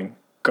struggling,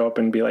 go up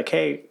and be like,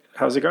 hey,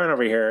 how's it going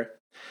over here?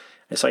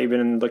 I saw you've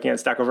been looking at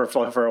Stack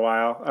Overflow for a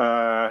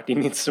while. Do you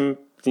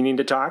need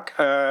to talk?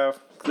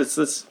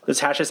 Let's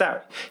hash this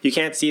out. You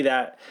can't see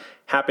that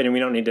happen, and we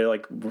don't need to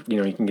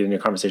you can get into a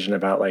conversation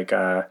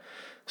about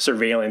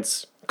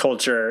surveillance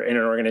culture in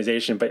an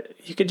organization, but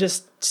you could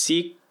just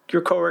see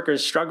your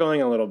coworkers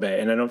struggling a little bit,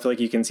 and I don't feel like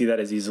you can see that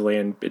as easily.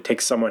 And it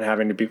takes someone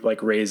having to be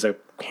raise a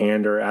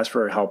hand or ask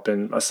for help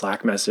in a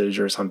Slack message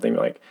or something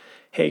like,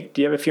 "Hey,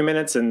 do you have a few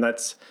minutes?" And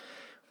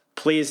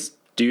please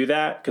do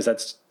that, because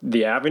that's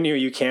the avenue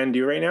you can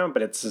do right now.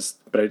 But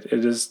it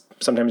is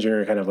sometimes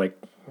you're kind of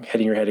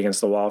hitting your head against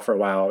the wall for a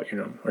while,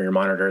 or your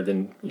monitor.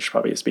 Then you should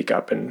probably speak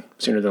up, and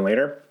sooner than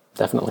later.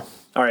 Definitely.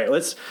 All right,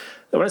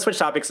 I want to switch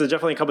topics. There's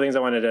definitely a couple things I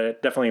wanted to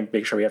definitely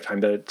make sure we have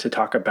time to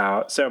talk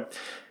about. So,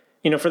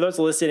 for those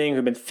listening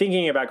who've been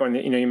thinking about going,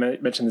 you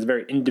mentioned this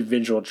very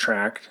individual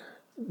track.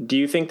 Do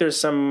you think there's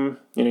some,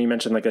 you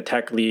mentioned a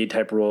tech lead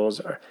type roles,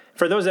 or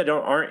for those that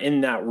aren't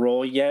in that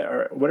role yet,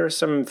 or what are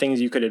some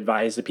things you could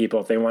advise the people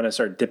if they want to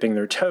start dipping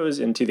their toes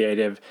into the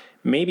idea of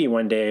maybe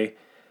one day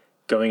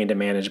going into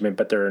management,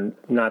 but they're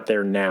not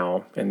there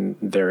now and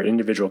they're an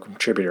individual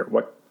contributor?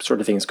 What sort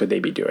of things could they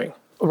be doing?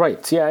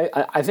 Right. Yeah,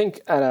 I think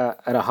at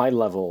a high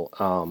level,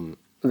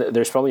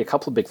 there's probably a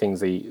couple of big things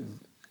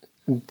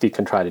they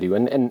can try to do,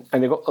 and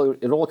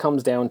it all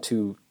comes down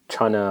to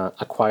trying to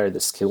acquire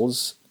the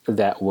skills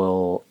that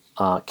will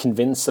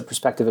convince a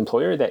prospective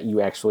employer that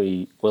you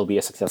actually will be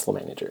a successful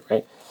manager,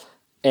 right?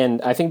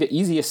 And I think the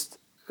easiest,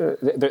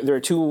 there are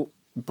two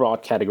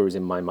broad categories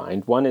in my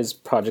mind. One is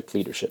project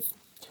leadership,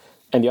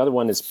 and the other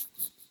one is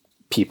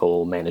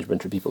people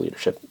management or people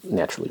leadership,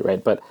 naturally,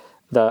 right? But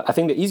I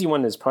think the easy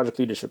one is project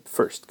leadership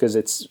first, because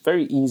it's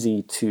very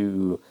easy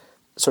to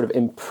sort of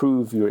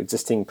improve your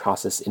existing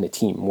process in a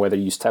team, whether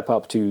you step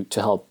up to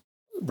help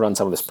run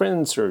some of the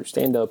sprints or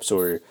stand-ups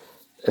or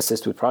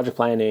assist with project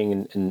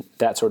planning and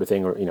that sort of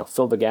thing, or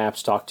fill the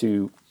gaps, talk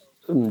to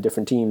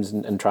different teams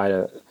and try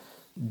to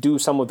do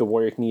some of the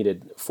work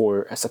needed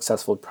for a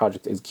successful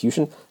project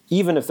execution,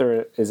 even if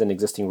there is an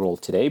existing role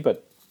today.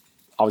 But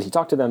obviously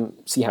talk to them,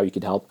 see how you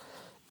could help.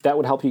 That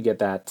would help you get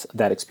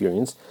that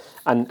experience,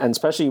 and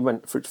especially when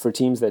for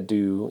teams that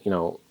do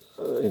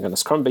kind of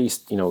Scrum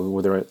based,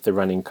 whether they're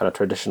running kind of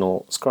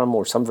traditional Scrum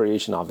or some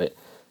variation of it,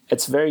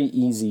 it's very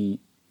easy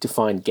to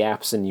find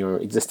gaps in your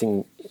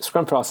existing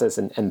Scrum process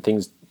and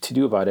things to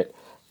do about it.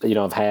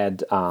 I've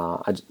had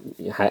I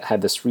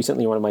had this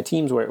recently in one of my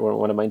teams where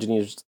one of my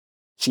engineers,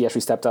 she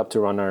actually stepped up to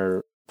run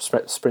our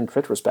sprint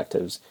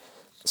retrospectives.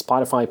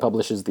 Spotify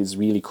publishes these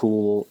really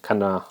cool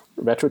kind of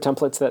retro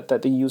templates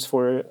that they use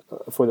for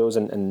those,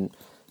 and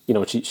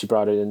she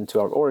brought it into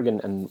our org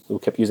and we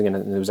kept using it,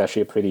 and it was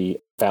actually a pretty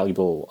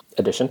valuable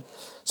addition.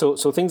 So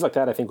things like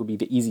that I think would be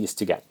the easiest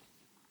to get.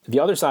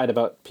 The other side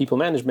about people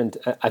management,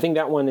 I think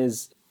that one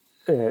is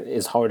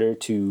harder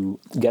to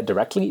get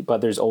directly,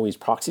 but there's always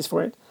proxies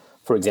for it.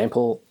 For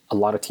example, a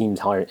lot of teams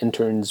hire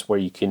interns where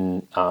you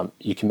can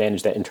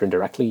manage that intern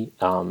directly.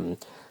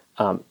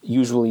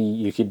 Usually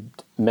you could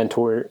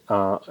mentor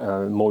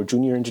more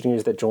junior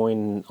engineers that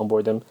join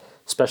onboard them.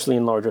 Especially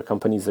in larger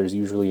companies, there's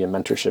usually a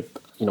mentorship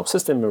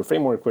system or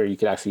framework where you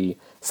could actually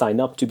sign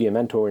up to be a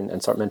mentor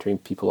and start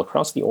mentoring people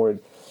across the org.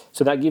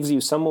 So that gives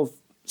you some of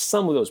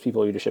those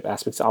people leadership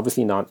aspects,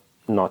 obviously not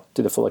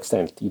to the full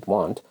extent you'd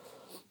want.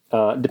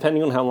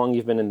 Depending on how long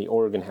you've been in the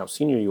org and how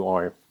senior you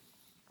are,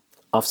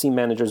 off-scene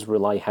managers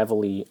rely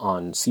heavily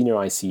on senior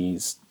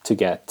ICs to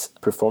get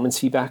performance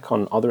feedback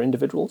on other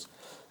individuals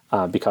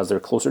because they're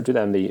closer to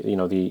them.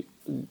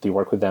 They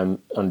work with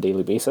them on a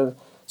daily basis.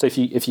 So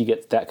if you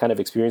get that kind of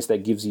experience,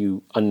 that gives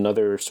you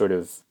another sort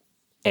of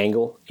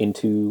angle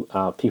into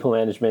people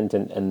management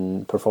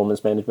and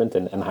performance management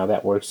and how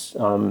that works.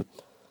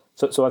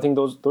 So I think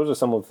those are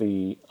some of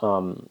the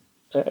kind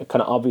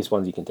of obvious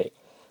ones you can take.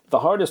 The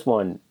hardest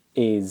one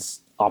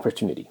is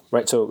opportunity,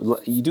 right? So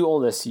you do all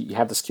this, you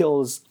have the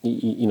skills,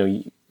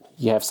 you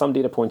have some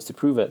data points to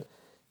prove it.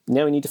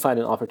 Now you need to find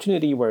an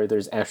opportunity where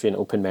there's actually an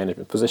open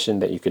management position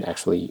that you can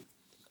actually,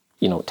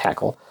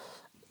 tackle.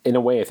 In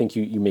a way, I think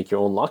you make your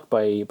own luck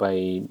by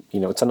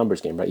it's a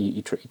numbers game, right?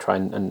 You try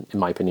and in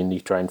my opinion, you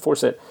try and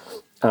force it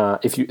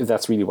if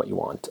that's really what you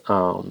want.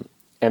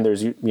 And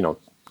there's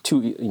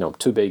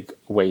two big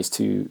ways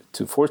to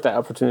force that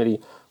opportunity.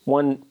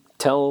 One,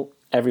 tell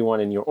everyone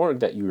in your org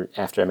that you're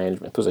after a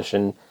management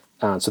position,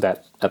 so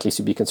that at least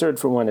you'd be considered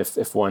for one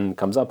if one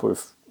comes up, or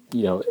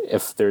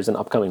if there's an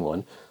upcoming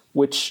one,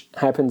 which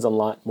happens a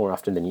lot more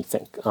often than you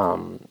think.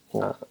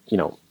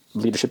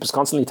 Leadership is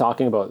constantly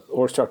talking about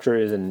org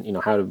structures and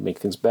how to make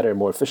things better,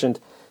 more efficient,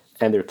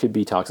 and there could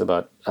be talks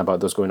about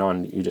those going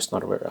on you're just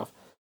not aware of.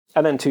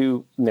 And then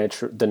two,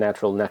 the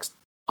natural next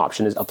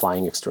option is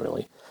applying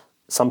externally.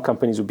 Some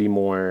companies would be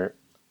more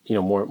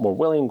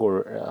willing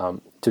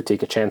or to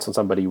take a chance on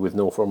somebody with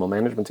no formal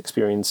management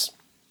experience,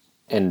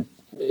 and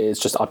it's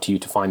just up to you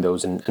to find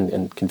those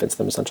and convince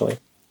them essentially.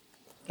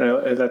 I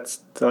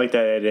like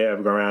that idea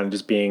of going around and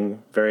just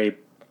being very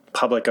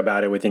public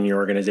about it within your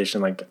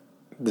organization. Like,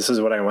 this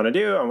is what I want to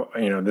do.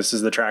 This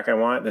is the track I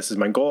want. This is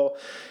my goal.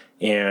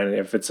 And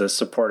if it's a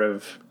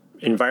supportive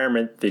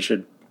environment, they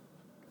should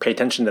pay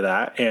attention to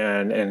that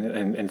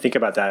and think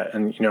about that.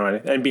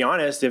 And be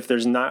honest, if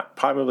there's not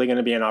probably going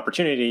to be an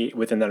opportunity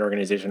within that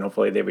organization,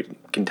 hopefully they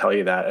can tell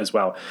you that as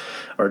well,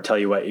 or tell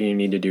you what you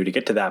need to do to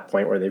get to that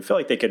point where they feel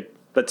like they could,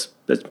 let's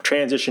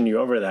transition you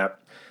over that.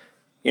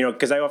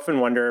 Because I often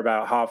wonder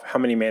about how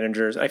many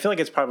managers, I feel like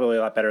it's probably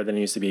a lot better than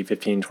it used to be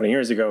 15, 20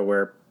 years ago,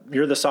 where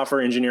you're the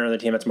software engineer on the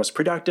team that's most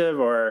productive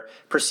or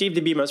perceived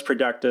to be most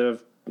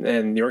productive,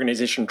 and the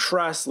organization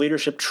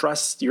leadership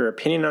trusts your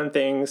opinion on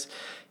things.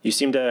 You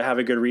seem to have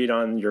a good read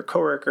on your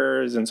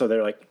coworkers, and so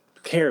they're like,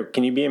 here,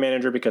 can you be a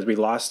manager because we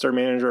lost our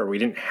manager or we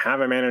didn't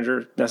have a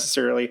manager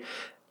necessarily,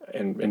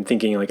 and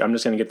thinking like, I'm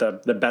just going to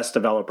get the best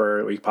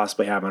developer we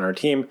possibly have on our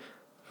team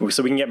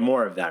so we can get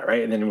more of that,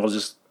 right? And then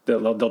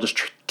they'll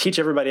just teach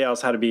everybody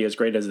else how to be as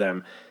great as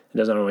them. It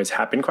doesn't always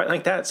happen quite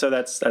like that. So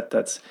that's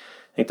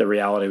I think the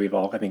reality we've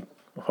all,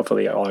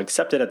 hopefully all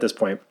accepted at this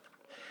point.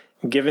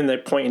 Given the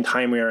point in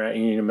time we are at,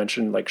 you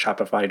mentioned like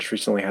Shopify just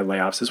recently had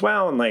layoffs as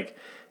well. And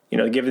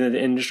given that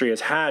the industry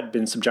has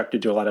been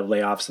subjected to a lot of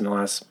layoffs in the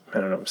last,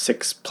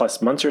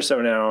 6+ months or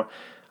so now,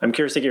 I'm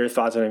curious to get your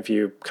thoughts on a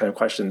few kind of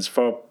questions.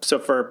 So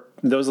for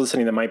those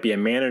listening that might be a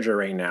manager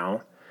right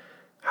now,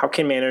 how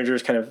can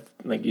managers kind of,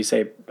 like you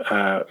say,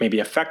 maybe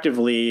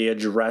effectively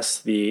address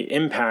the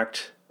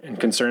impact and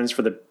concerns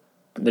for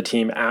the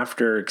team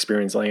after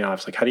experiencing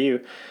layoffs? Like, how do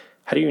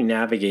you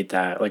navigate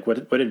that? Like,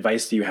 what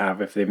advice do you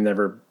have if they've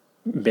never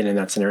been in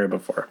that scenario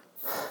before?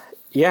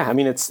 Yeah, I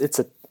mean, it's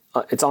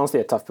honestly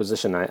a tough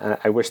position.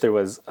 I wish there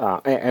was,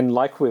 and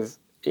like with,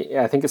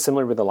 I think it's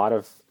similar with a lot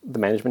of the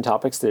management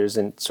topics. There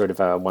isn't sort of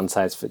a one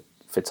size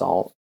fits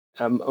all.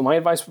 My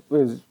advice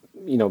was,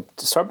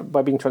 to start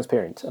by being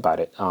transparent about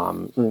it.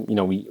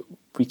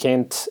 We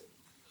can't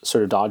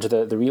sort of dodge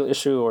the real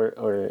issue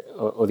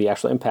or the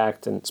actual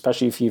impact, and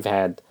especially if you've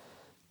had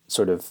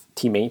sort of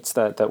teammates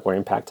that were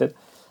impacted.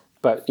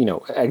 But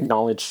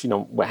acknowledge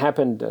what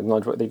happened,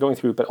 acknowledge what they're going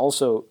through, but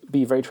also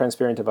be very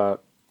transparent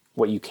about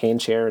what you can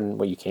share and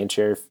what you can't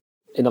share.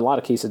 In a lot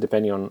of cases,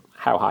 depending on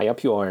how high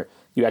up you are,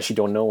 you actually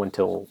don't know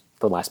until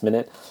the last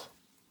minute.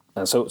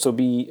 So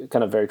be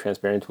kind of very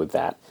transparent with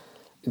that.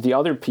 The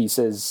other piece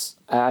is,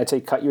 I'd say,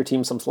 cut your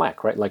team some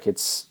slack, right? Like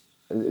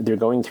they're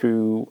going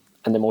through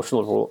an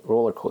emotional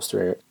roller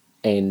coaster,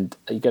 and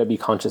you got to be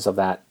conscious of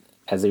that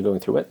as they're going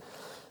through it.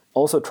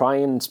 Also, try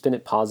and spin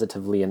it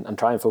positively and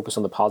try and focus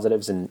on the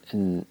positives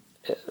and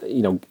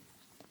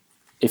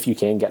if you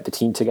can, get the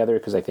team together,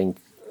 because I think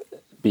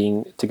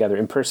being together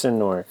in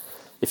person, or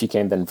if you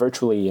can, then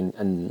virtually,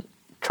 and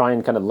try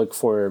and kind of look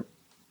for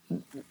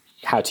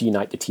how to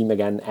unite the team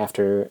again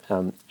after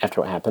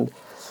what happened.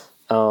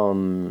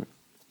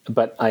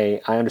 But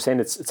I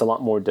understand it's a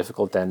lot more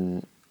difficult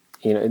than,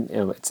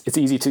 it's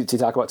easy to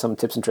talk about some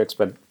tips and tricks,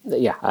 but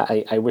yeah,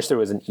 I wish there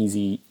was an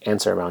easy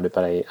answer around it,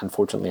 but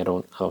unfortunately I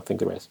don't think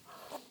there is.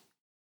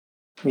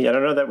 Yeah, I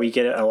don't know that we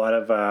get a lot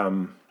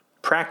of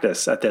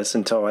practice at this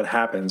until it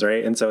happens,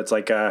 right? And so it's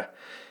like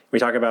we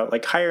talk about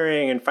like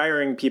hiring and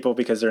firing people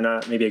because they're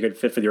not maybe a good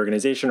fit for the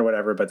organization or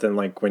whatever, but then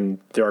like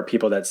when there are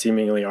people that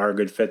seemingly are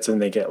good fits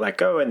and they get let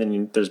go, and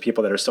then there's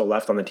people that are still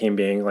left on the team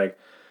being like,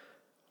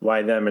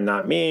 why them and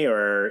not me,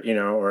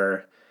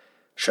 or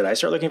should I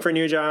start looking for a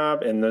new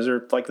job? And those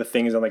are like the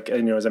things I'm like,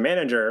 as a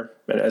manager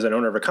and as an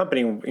owner of a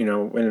company,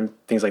 when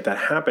things like that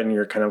happen,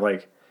 you're kind of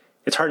like,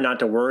 it's hard not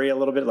to worry a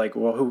little bit like,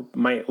 well, who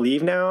might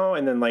leave now?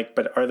 And then like,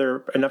 but are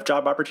there enough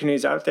job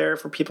opportunities out there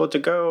for people to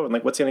go? And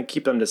like, what's going to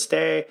keep them to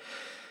stay?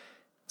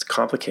 It's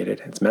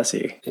complicated. It's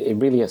messy. It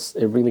really is.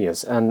 It really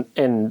is.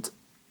 And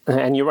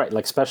you're right.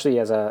 Like, especially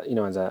as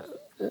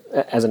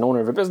an owner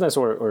of a business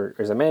or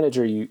as a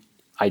manager,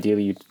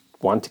 ideally you'd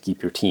want to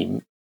keep your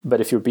team. But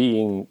if you're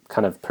being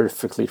kind of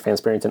perfectly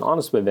transparent and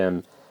honest with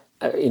them,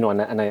 I've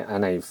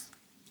just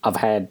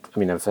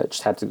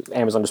had to,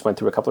 Amazon just went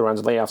through a couple of rounds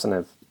of layoffs, and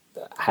I've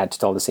had to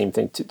tell the same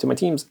thing to my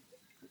teams.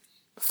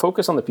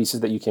 Focus on the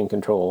pieces that you can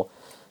control.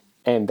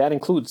 And that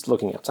includes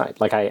looking outside.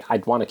 Like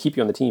I'd want to keep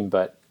you on the team,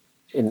 but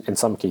in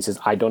some cases,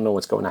 I don't know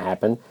what's going to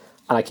happen.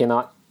 And I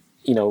cannot,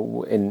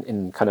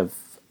 in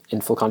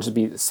full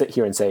consciousness sit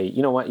here and say,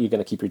 you know what, you're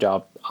going to keep your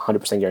job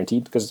 100%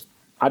 guaranteed, because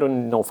I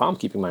don't know if I'm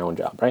keeping my own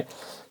job, right?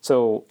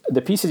 So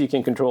the pieces you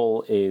can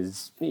control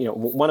is,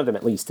 one of them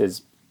at least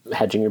is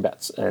hedging your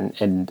bets.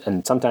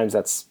 And sometimes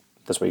that's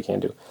what you can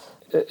do.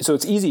 So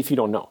it's easy if you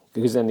don't know,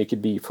 because then you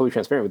could be fully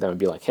transparent with them and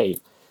be like, hey,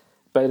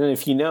 but then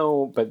if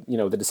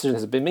the decision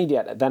hasn't been made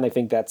yet, then I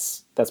think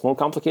that's more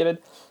complicated.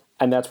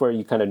 And that's where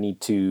you kind of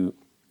need to,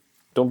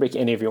 don't break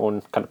any of your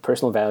own kind of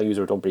personal values,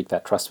 or don't break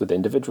that trust with the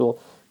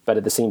individual. But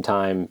at the same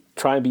time,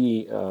 try and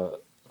be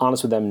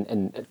honest with them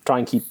and try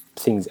and keep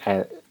things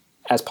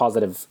as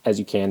positive as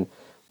you can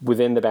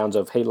within the bounds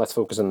of, hey, let's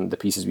focus on the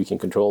pieces we can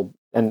control.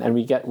 And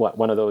we get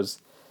one of those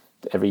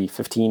every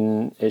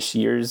 15-ish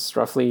years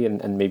roughly.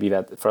 And maybe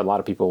that for a lot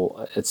of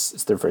people, it's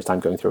their first time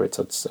going through it.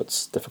 So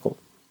it's difficult.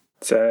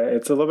 It's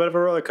a little bit of a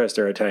roller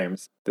coaster at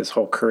times, this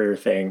whole career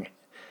thing.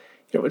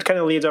 It kind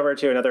of leads over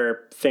to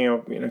another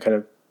thing, kind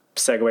of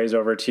segues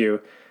over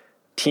to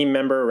team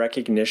member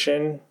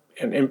recognition.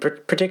 And in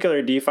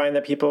particular, do you find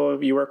that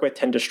people you work with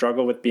tend to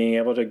struggle with being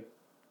able to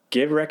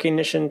give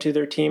recognition to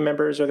their team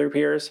members or their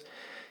peers?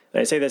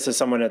 And I say this as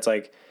someone that's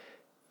like,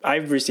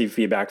 I've received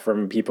feedback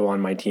from people on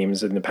my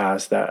teams in the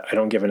past that I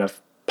don't give enough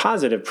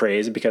positive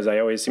praise, because I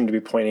always seem to be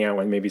pointing out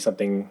when maybe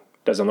something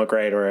doesn't look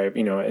right, or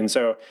and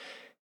so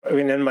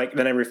then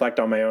I reflect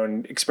on my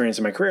own experience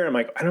in my career. I'm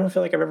like, I don't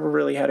feel like I've ever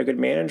really had a good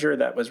manager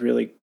that was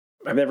really,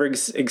 I've never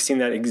seen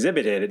that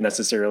exhibited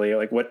necessarily.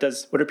 Like, what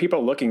are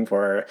people looking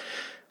for?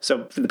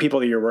 So for the people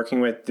that you're working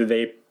with, do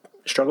they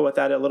struggle with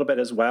that a little bit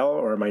as well?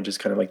 Or am I just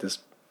kind of like this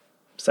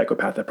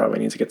psychopath that probably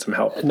needs to get some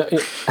help? No,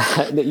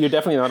 you're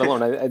definitely not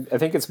alone. I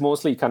think it's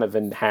mostly kind of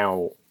in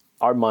how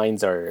our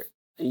minds are,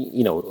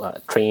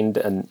 trained,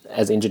 and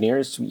as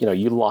engineers,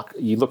 you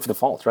look for the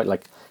fault, right?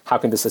 Like, how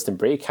can the system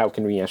break? How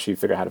can we actually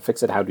figure out how to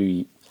fix it? How do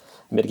we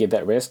mitigate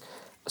that risk?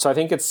 So I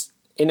think it's,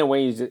 in a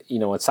way,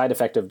 a side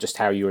effect of just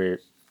how you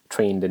were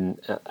trained in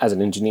as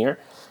an engineer.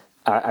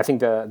 I think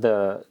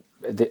the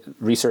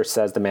research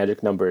says the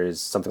magic number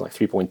is something like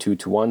 3.2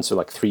 to 1, so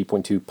like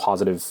 3.2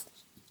 positive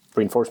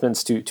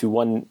reinforcements to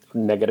one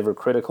negative or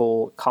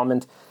critical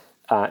comment.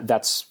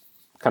 That's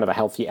kind of a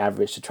healthy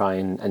average to try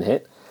and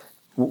hit.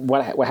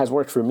 What has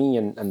worked for me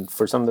and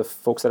for some of the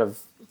folks that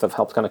have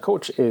helped kind of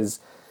coach is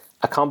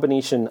a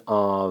combination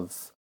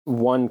of,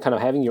 one, kind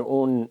of having your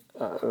own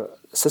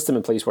system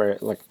in place where,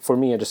 like, for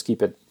me, I just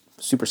keep it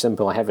super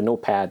simple. I have a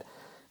notepad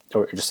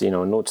or just, a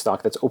note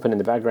stock that's open in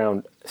the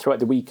background. Throughout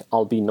the week,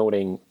 I'll be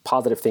noting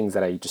positive things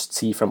that I just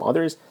see from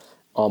others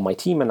on my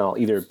team, and I'll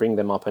either bring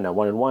them up in a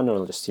one-on-one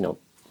or just,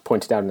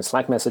 point it out in a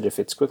Slack message if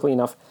it's quickly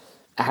enough.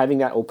 Having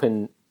that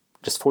open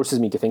just forces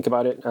me to think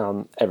about it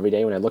every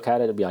day. When I look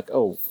at it, it'll be like,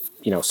 oh,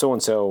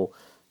 so-and-so,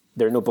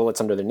 there are no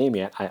bullets under their name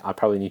yet. I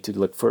probably need to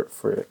look for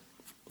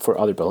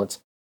other bullets.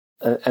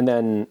 And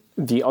then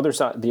the other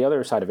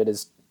side of it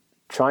is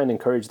try and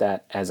encourage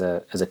that as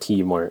a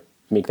team, or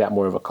make that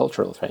more of a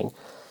cultural thing.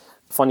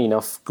 Funny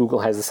enough, Google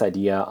has this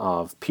idea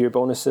of peer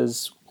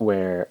bonuses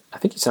where I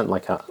think you sent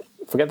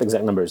forget the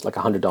exact numbers, like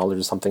 $100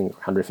 or something,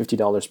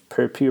 $150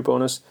 per peer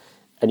bonus.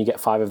 And you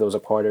get 5 of those a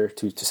quarter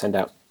to send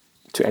out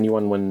to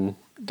anyone when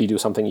they do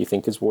something you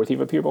think is worthy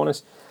of a peer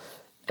bonus.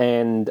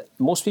 And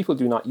most people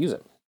do not use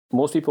it.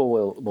 Most people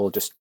will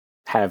just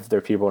have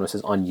their peer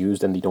bonuses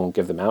unused and they don't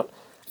give them out.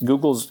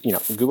 Google's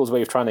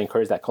way of trying to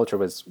encourage that culture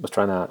was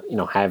trying to,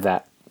 have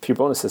that peer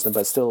bonus system,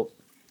 but still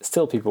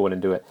people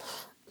wouldn't do it.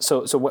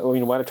 So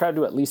what I try to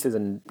do at least is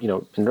in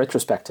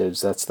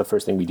retrospectives, that's the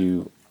first thing we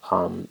do.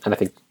 And I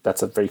think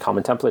that's a very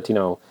common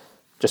template,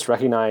 just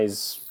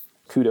recognize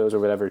kudos or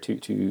whatever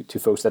to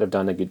folks that have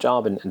done a good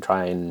job and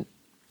try and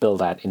build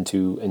that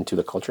into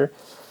the culture.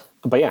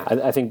 But yeah,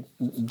 I think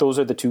those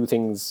are the two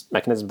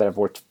mechanisms that have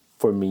worked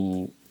for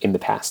me in the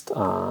past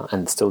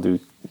and still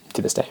do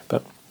to this day.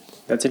 But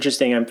that's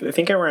interesting. I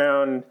think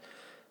around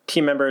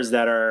team members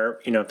that are,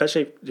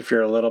 especially if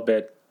you're a little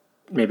bit,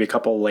 maybe a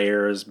couple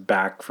layers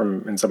back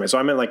from in some way. So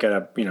I'm in we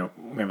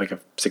have like a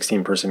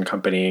 16-person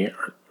company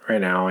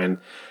right now, and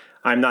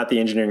I'm not the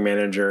engineering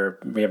manager.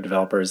 We have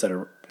developers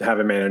that have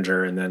a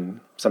manager. And then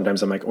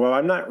sometimes I'm like, well,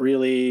 I'm not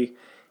really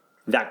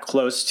that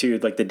close to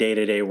like the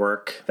day-to-day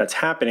work that's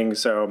happening.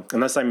 So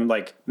unless I'm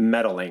like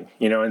meddling,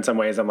 in some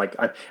ways, I'm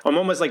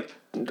almost like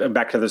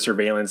back to the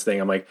surveillance thing.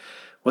 I'm like,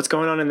 what's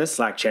going on in this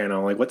Slack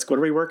channel? Like, what are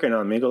we working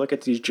on? Maybe go look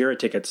at these Jira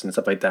tickets and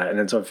stuff like that. And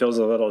then so it feels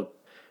a little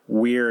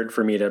weird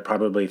for me to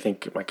probably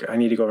think like I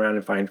need to go around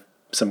and find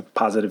some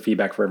positive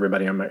feedback for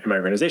everybody in my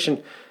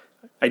organization.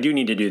 I do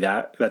need to do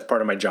that. That's part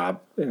of my job,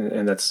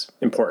 and that's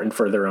important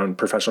for their own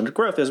professional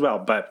growth as well.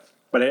 But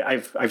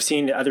I've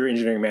seen other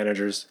engineering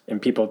managers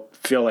and people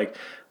feel like,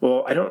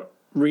 well,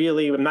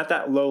 I'm not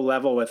that low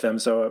level with them.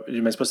 So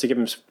am I supposed to give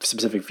them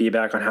specific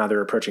feedback on how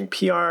they're approaching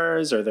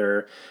PRs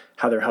or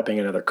how they're helping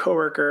another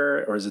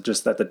coworker? Or is it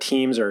just that the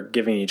teams are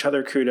giving each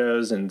other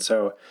kudos? And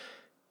so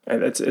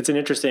it's an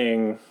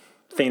interesting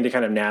thing to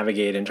kind of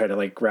navigate and try to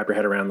like wrap your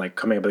head around, like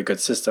coming up with a good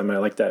system. I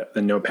like that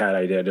the notepad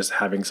idea, just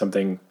having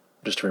something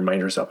just to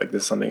remind yourself, like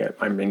this is something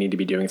I need to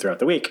be doing throughout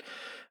the week.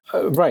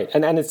 Right.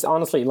 And it's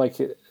honestly like,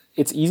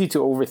 it's easy to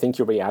overthink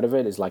your way out of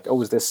it. Is like,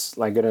 oh, is this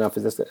like good enough?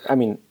 Is this, I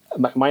mean,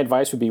 my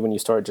advice would be when you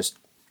start, just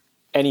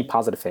any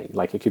positive thing,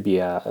 like it could be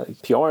a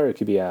PR, it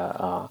could be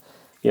a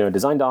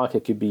design doc,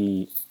 it could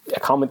be a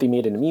comment they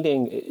made in a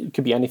meeting, it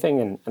could be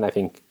anything. And I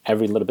think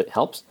every little bit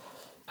helps.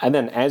 And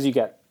then as you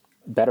get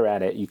better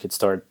at it, you could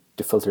start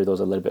to filter those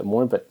a little bit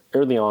more. But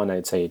early on,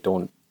 I'd say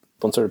don't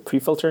sort of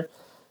pre-filter.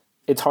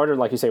 It's harder,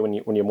 like you say, when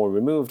you're more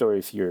removed, or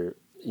if you're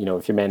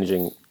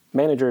managing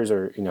managers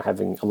or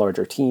having a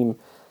larger team.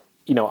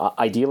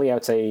 Ideally, I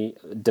would say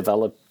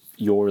develop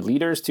your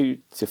leaders to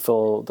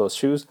fill those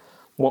shoes.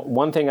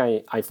 One thing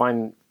I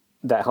find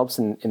that helps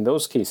in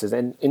those cases,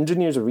 and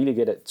engineers are really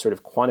good at sort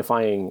of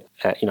quantifying,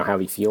 how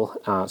they feel.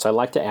 So I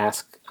like to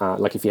ask,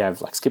 like if you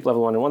have like skip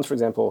level one-on-ones, for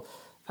example,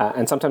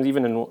 and sometimes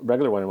even in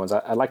regular one-on-ones,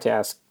 I like to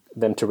ask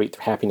them to rate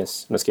their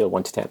happiness on a scale of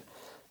 1 to 10.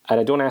 And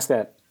I don't ask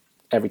that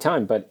every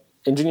time, but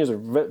engineers are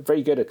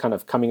very good at kind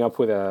of coming up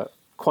with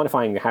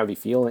quantifying how they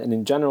feel. And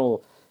in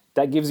general,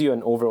 that gives you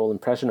an overall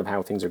impression of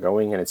how things are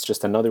going. And it's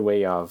just another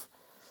way of,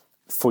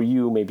 for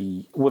you,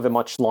 maybe with a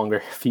much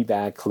longer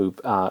feedback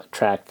loop,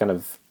 track kind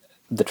of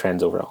the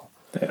trends overall.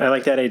 I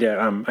like that idea.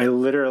 I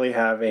literally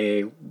have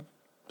a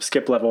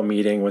skip level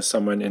meeting with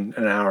someone in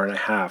an hour and a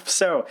half.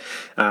 So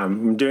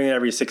I'm doing it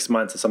every 6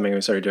 months. It's something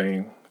we started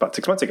doing about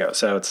 6 months ago.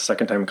 So it's the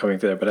second time coming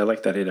through it, but I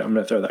like that idea. I'm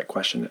going to throw that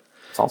question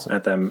awesome.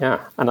 at them.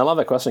 Yeah. And I love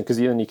that question, because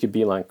then you could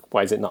be like,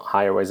 why is it not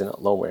higher? Why is it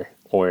not lower?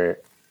 Or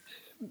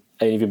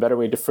an even better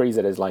way to phrase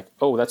it is like,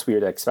 oh, that's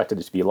weird. I expected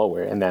it to be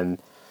lower. And then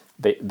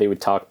they would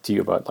talk to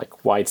you about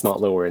like why it's not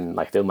lower. And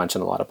like they'll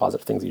mention a lot of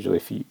positive things usually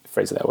if you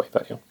phrase it that way.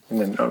 But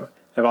And then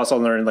I've also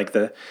learned like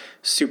the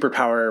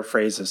superpower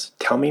phrase is,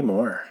 tell me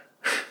more.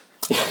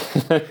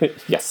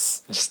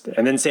 Yes.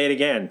 And then say it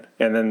again.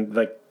 And then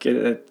like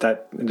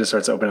that just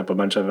starts to open up a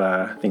bunch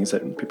of things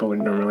that people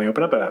wouldn't normally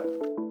open up about.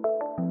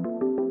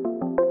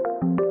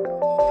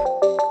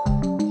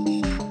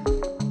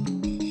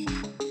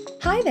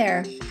 Hi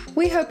there.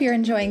 We hope you're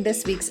enjoying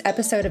this week's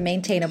episode of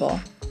Maintainable.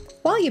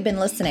 While you've been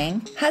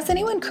listening, has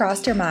anyone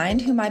crossed your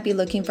mind who might be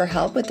looking for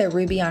help with their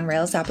Ruby on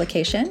Rails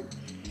application?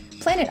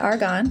 Planet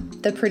Argon,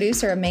 the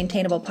producer of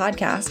Maintainable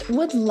Podcast,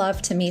 would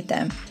love to meet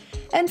them.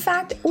 In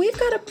fact, we've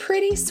got a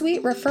pretty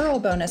sweet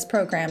referral bonus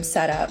program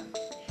set up.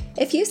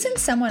 If you send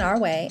someone our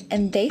way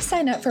and they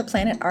sign up for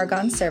Planet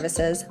Argon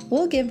services,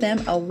 we'll give them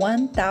a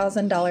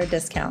 $1,000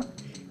 discount.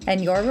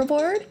 And your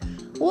reward?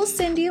 We'll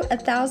send you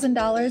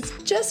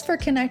 $1,000 just for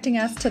connecting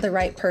us to the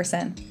right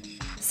person.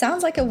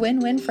 Sounds like a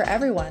win-win for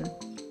everyone.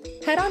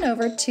 Head on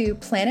over to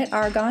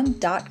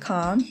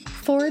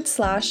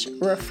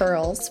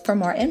planetargon.com/referrals for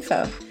more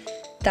info.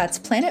 That's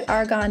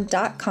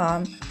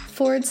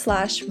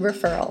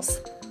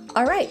planetargon.com/referrals.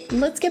 All right,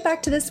 let's get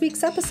back to this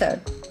week's episode.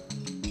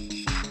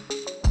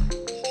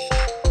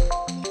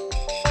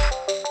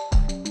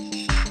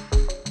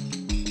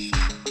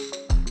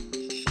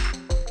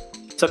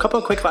 So a couple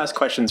of quick last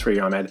questions for you,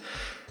 Ahmed.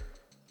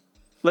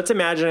 Let's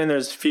imagine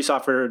there's a few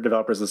software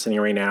developers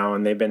listening right now,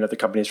 and they've been at the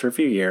companies for a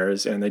few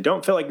years, and they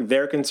don't feel like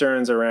their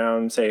concerns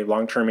around, say,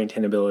 long-term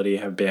maintainability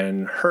have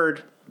been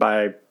heard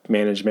by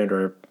management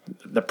or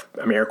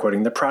I'm air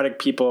quoting, the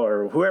product people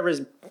or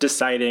whoever's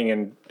deciding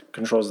and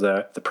controls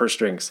the purse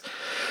strings.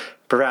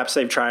 Perhaps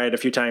they've tried a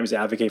few times to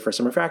advocate for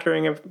some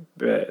refactoring of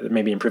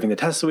maybe improving the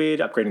test suite,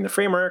 upgrading the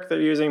framework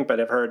they're using, but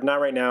have heard not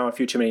right now, a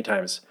few too many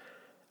times.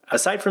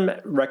 Aside from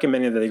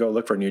recommending that they go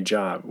look for a new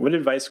job, what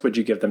advice would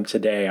you give them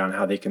today on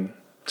how they can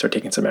start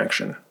taking some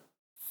action?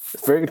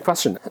 Very good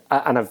question.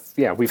 And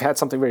we've had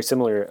something very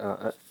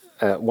similar.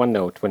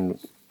 OneNote, when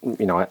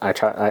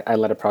I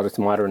led a project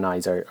to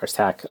modernize our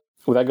stack.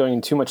 Without going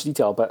into too much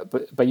detail,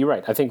 but you're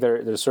right. I think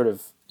there's sort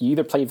of, you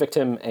either play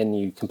victim and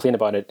you complain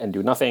about it and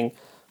do nothing,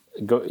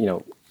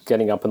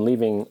 getting up and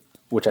leaving,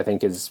 which I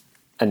think is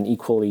an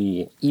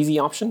equally easy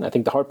option. I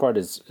think the hard part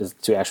is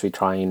to actually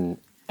try and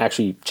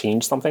actually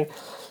change something.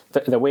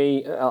 The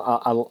way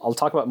I'll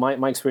talk about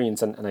my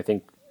experience, and I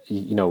think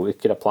it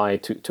could apply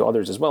to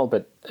others as well.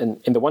 But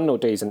in the OneNote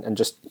days, and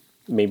just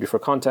maybe for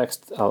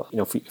context,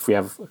 if we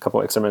have a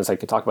couple of extra minutes, I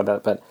could talk about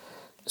that. But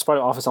as part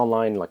of Office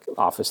Online, like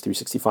Office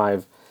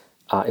 365,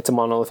 It's a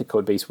monolithic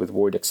code base with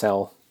Word,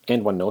 Excel,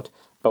 and OneNote.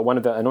 But one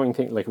of the annoying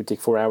things, like it would take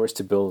 4 hours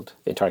to build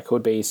the entire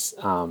code base.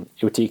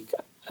 It would take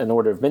an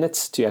order of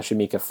minutes to actually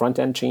make a front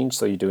end change.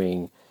 So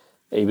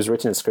it was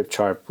written in Script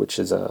Sharp, which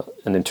is an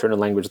internal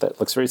language that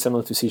looks very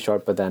similar to C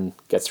Sharp, but then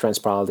gets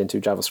transpiled into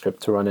JavaScript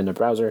to run in a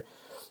browser.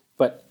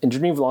 But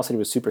engineering velocity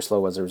was super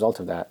slow as a result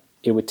of that.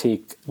 It would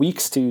take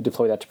weeks to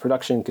deploy that to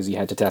production because you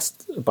had to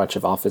test a bunch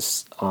of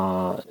Office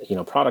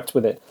products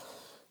with it.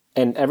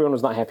 And everyone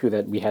was not happy with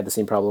it. We had the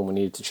same problem we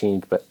needed to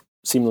change, but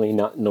seemingly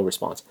no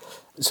response.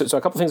 So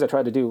a couple of things I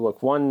tried to do.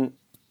 Look, one,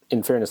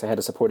 in fairness, I had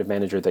a supportive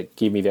manager that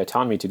gave me the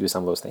autonomy to do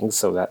some of those things,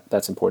 so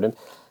that's important.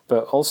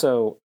 But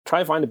also, try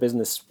to find a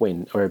business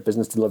win or a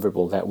business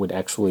deliverable that would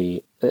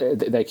actually,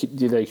 that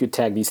you could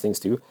tag these things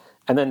to.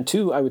 And then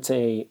two, I would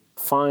say,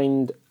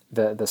 find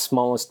the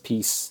smallest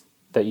piece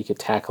that you could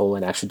tackle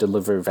and actually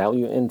deliver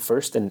value in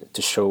first, and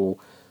to show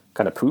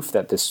kind of proof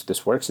that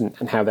this works,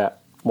 and how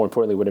that, more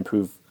importantly, would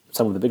improve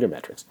some of the bigger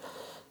metrics.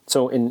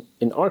 So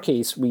in our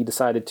case, we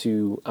decided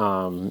to,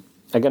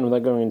 again,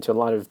 without going into a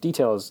lot of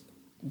details,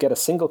 get a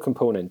single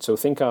component. So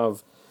think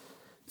of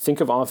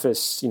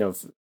Office,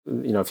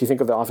 if you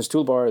think of the Office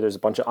toolbar, there's a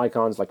bunch of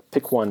icons, like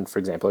pick one, for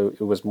example.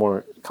 It was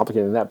more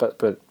complicated than that,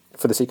 but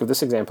for the sake of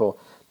this example,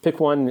 pick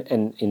one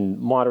and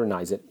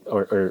modernize it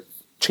or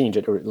change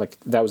it, or like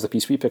that was the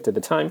piece we picked at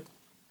the time,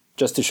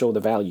 just to show the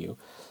value.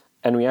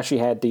 And we actually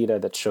had data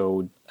that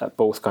showed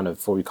both kind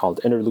of what we called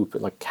inner loop,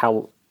 like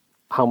how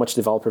much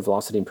developer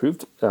velocity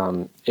improved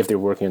if they're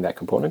working on that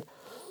component,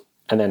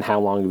 and then how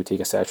long it would take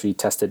us to actually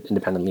test it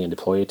independently and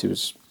deploy it.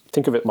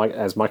 Think of it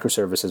as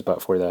microservices,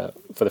 but for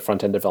the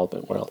front end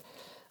development world.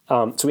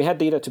 So we had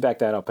data to back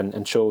that up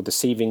and show the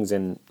savings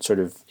in sort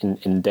of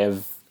in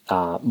dev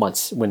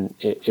months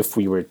if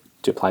we were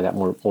to apply that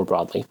more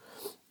broadly.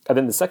 And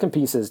then the second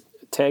piece is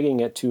tagging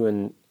it to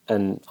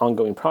an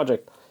ongoing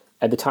project.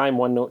 At the time,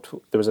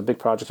 OneNote, there was a big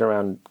project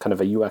around kind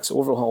of a UX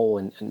overhaul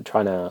and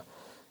trying to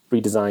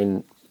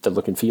redesign the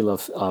look and feel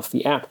of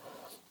the app.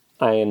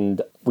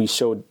 And we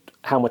showed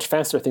how much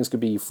faster things could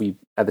be if we,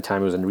 at the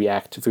time it was in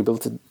React, if we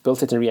built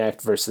it in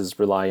React versus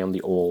rely on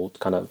the old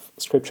kind of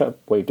Script Sharp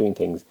way of doing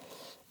things.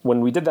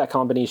 When we did that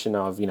combination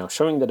of,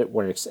 showing that it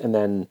works and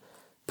then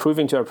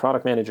proving to our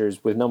product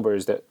managers with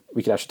numbers that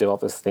we could actually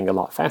develop this thing a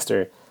lot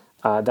faster,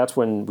 that's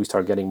when we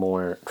start getting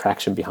more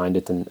traction behind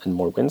it and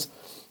more wins.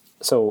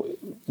 So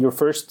your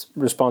first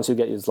response you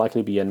get is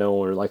likely be a no,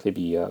 or likely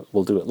be a,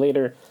 we'll do it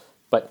later,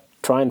 but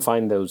try and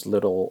find those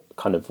little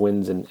kind of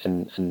wins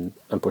and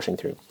pushing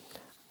through.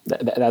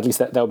 At least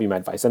that would be my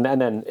advice. And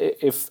then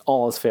if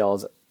all else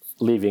fails,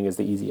 leaving is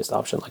the easiest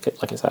option,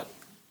 like I said.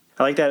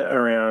 I like that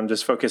around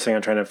just focusing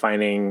on trying to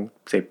finding,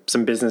 say,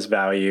 some business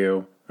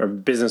value or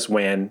business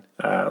win.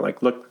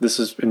 This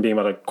is, and being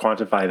able to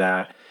quantify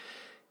that,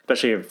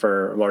 especially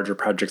for larger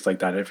projects like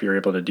that, if you're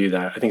able to do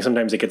that. I think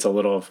sometimes it gets a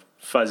little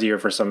fuzzier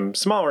for some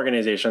small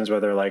organizations where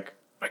they're like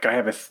I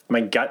have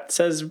my gut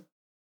says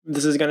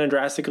this is going to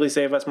drastically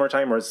save us more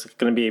time, or it's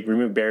going to be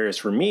remove barriers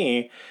for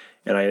me,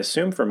 and I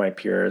assume for my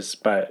peers.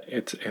 But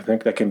I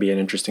think that can be an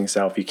interesting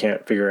sell if you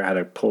can't figure out how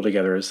to pull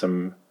together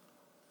some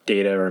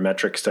data or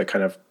metrics to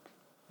kind of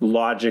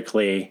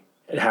logically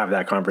have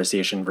that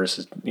conversation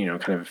versus,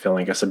 kind of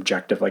feeling like a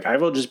subjective, like I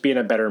will just be in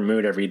a better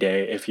mood every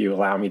day if you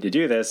allow me to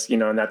do this,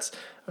 and that's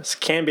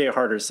can be a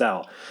harder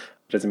sell.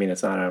 It doesn't mean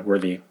it's not a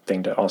worthy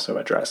thing to also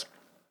address.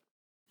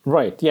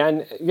 Right. Yeah.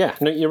 And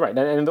no, you're right.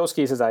 And in those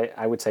cases,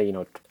 I would say,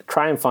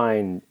 try and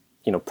find,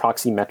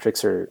 proxy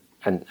metrics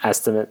and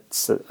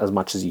estimates as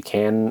much as you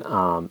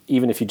can.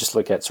 Even if you just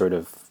look at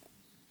you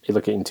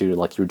look into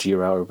like your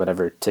Jira or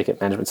whatever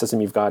ticket management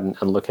system you've got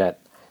and look at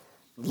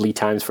lead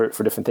times for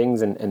different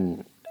things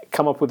and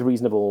come up with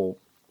reasonable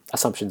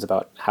assumptions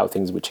about how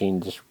things would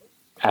change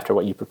after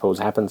what you propose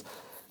happens.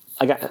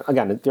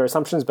 Again, there are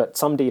assumptions, but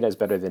some data is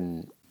better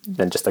than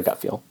just a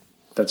gut feel.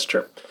 That's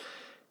true.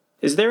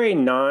 Is there a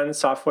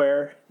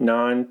non-software,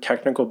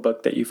 non-technical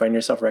book that you find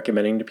yourself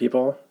recommending to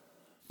people?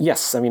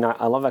 Yes. I mean,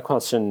 I love that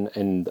question.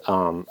 And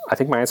I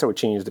think my answer would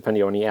change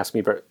depending on when you ask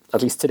me. But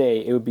at least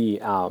today, it would be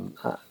a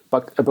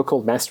book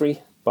called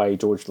Mastery by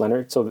George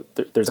Leonard. So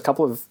there's a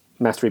couple of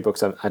Mastery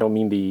books. I don't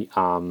mean the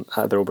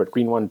Robert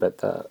Greene one, but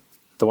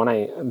the one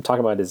I am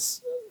talking about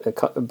is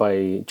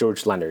by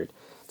George Leonard.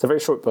 It's a very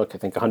short book, I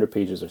think 100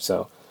 pages or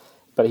so.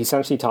 But he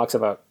essentially talks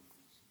about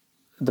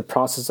the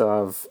process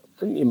of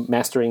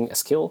mastering a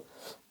skill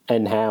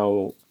and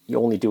how you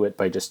only do it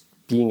by just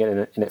being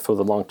in it for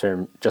the long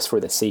term, just for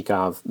the sake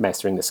of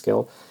mastering the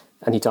skill.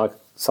 And he talks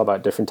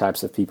about different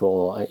types of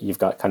people. You've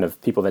got kind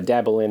of people that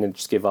dabble in and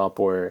just give up,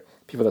 or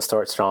people that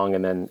start strong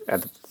and then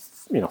at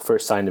the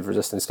first sign of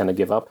resistance kind of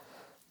give up.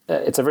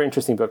 It's a very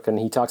interesting book, and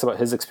he talks about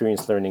his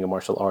experience learning a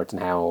martial art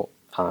and how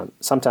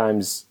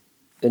sometimes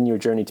in your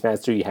journey to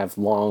mastery you have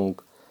long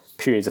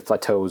periods of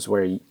plateaus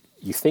where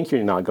you think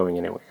you're not going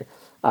anywhere,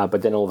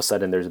 but then all of a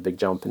sudden there's a big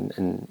jump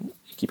and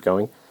you keep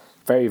going.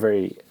 Very,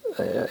 very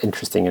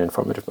interesting and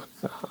informative book.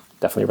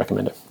 Definitely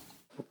recommend it.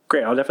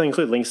 Great. I'll definitely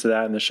include links to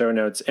that in the show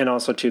notes and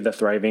also to the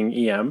Thriving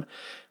EM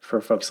for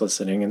folks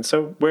listening. And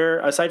so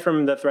aside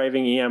from the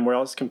Thriving EM, where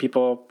else can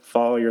people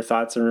follow your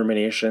thoughts and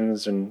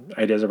ruminations and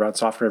ideas about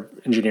software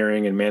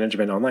engineering and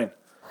management online?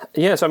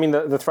 Yeah, so I mean,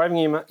 the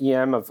Thriving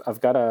EM,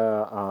 I've got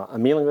a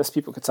mailing list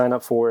people could sign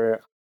up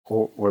for,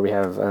 where we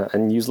have a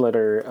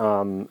newsletter,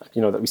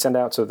 that we send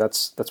out. So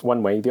that's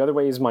one way. The other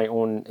way is my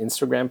own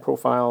Instagram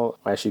profile.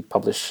 I actually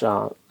publish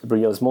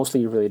reels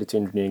mostly related to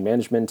engineering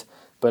management,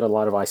 but a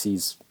lot of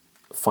ICs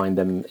find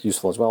them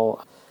useful as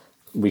well.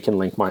 We can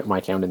link my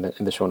account in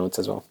the show notes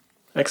as well.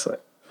 Excellent.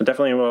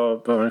 Definitely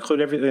we'll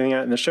include everything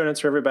in the show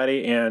notes for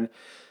everybody. And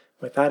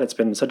with that, it's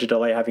been such a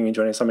delight having you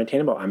join us on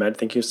Maintainable. Ahmed,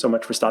 thank you so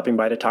much for stopping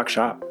by to talk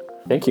shop.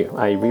 Thank you.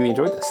 I really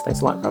enjoyed this. Thanks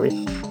a lot,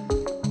 Robbie.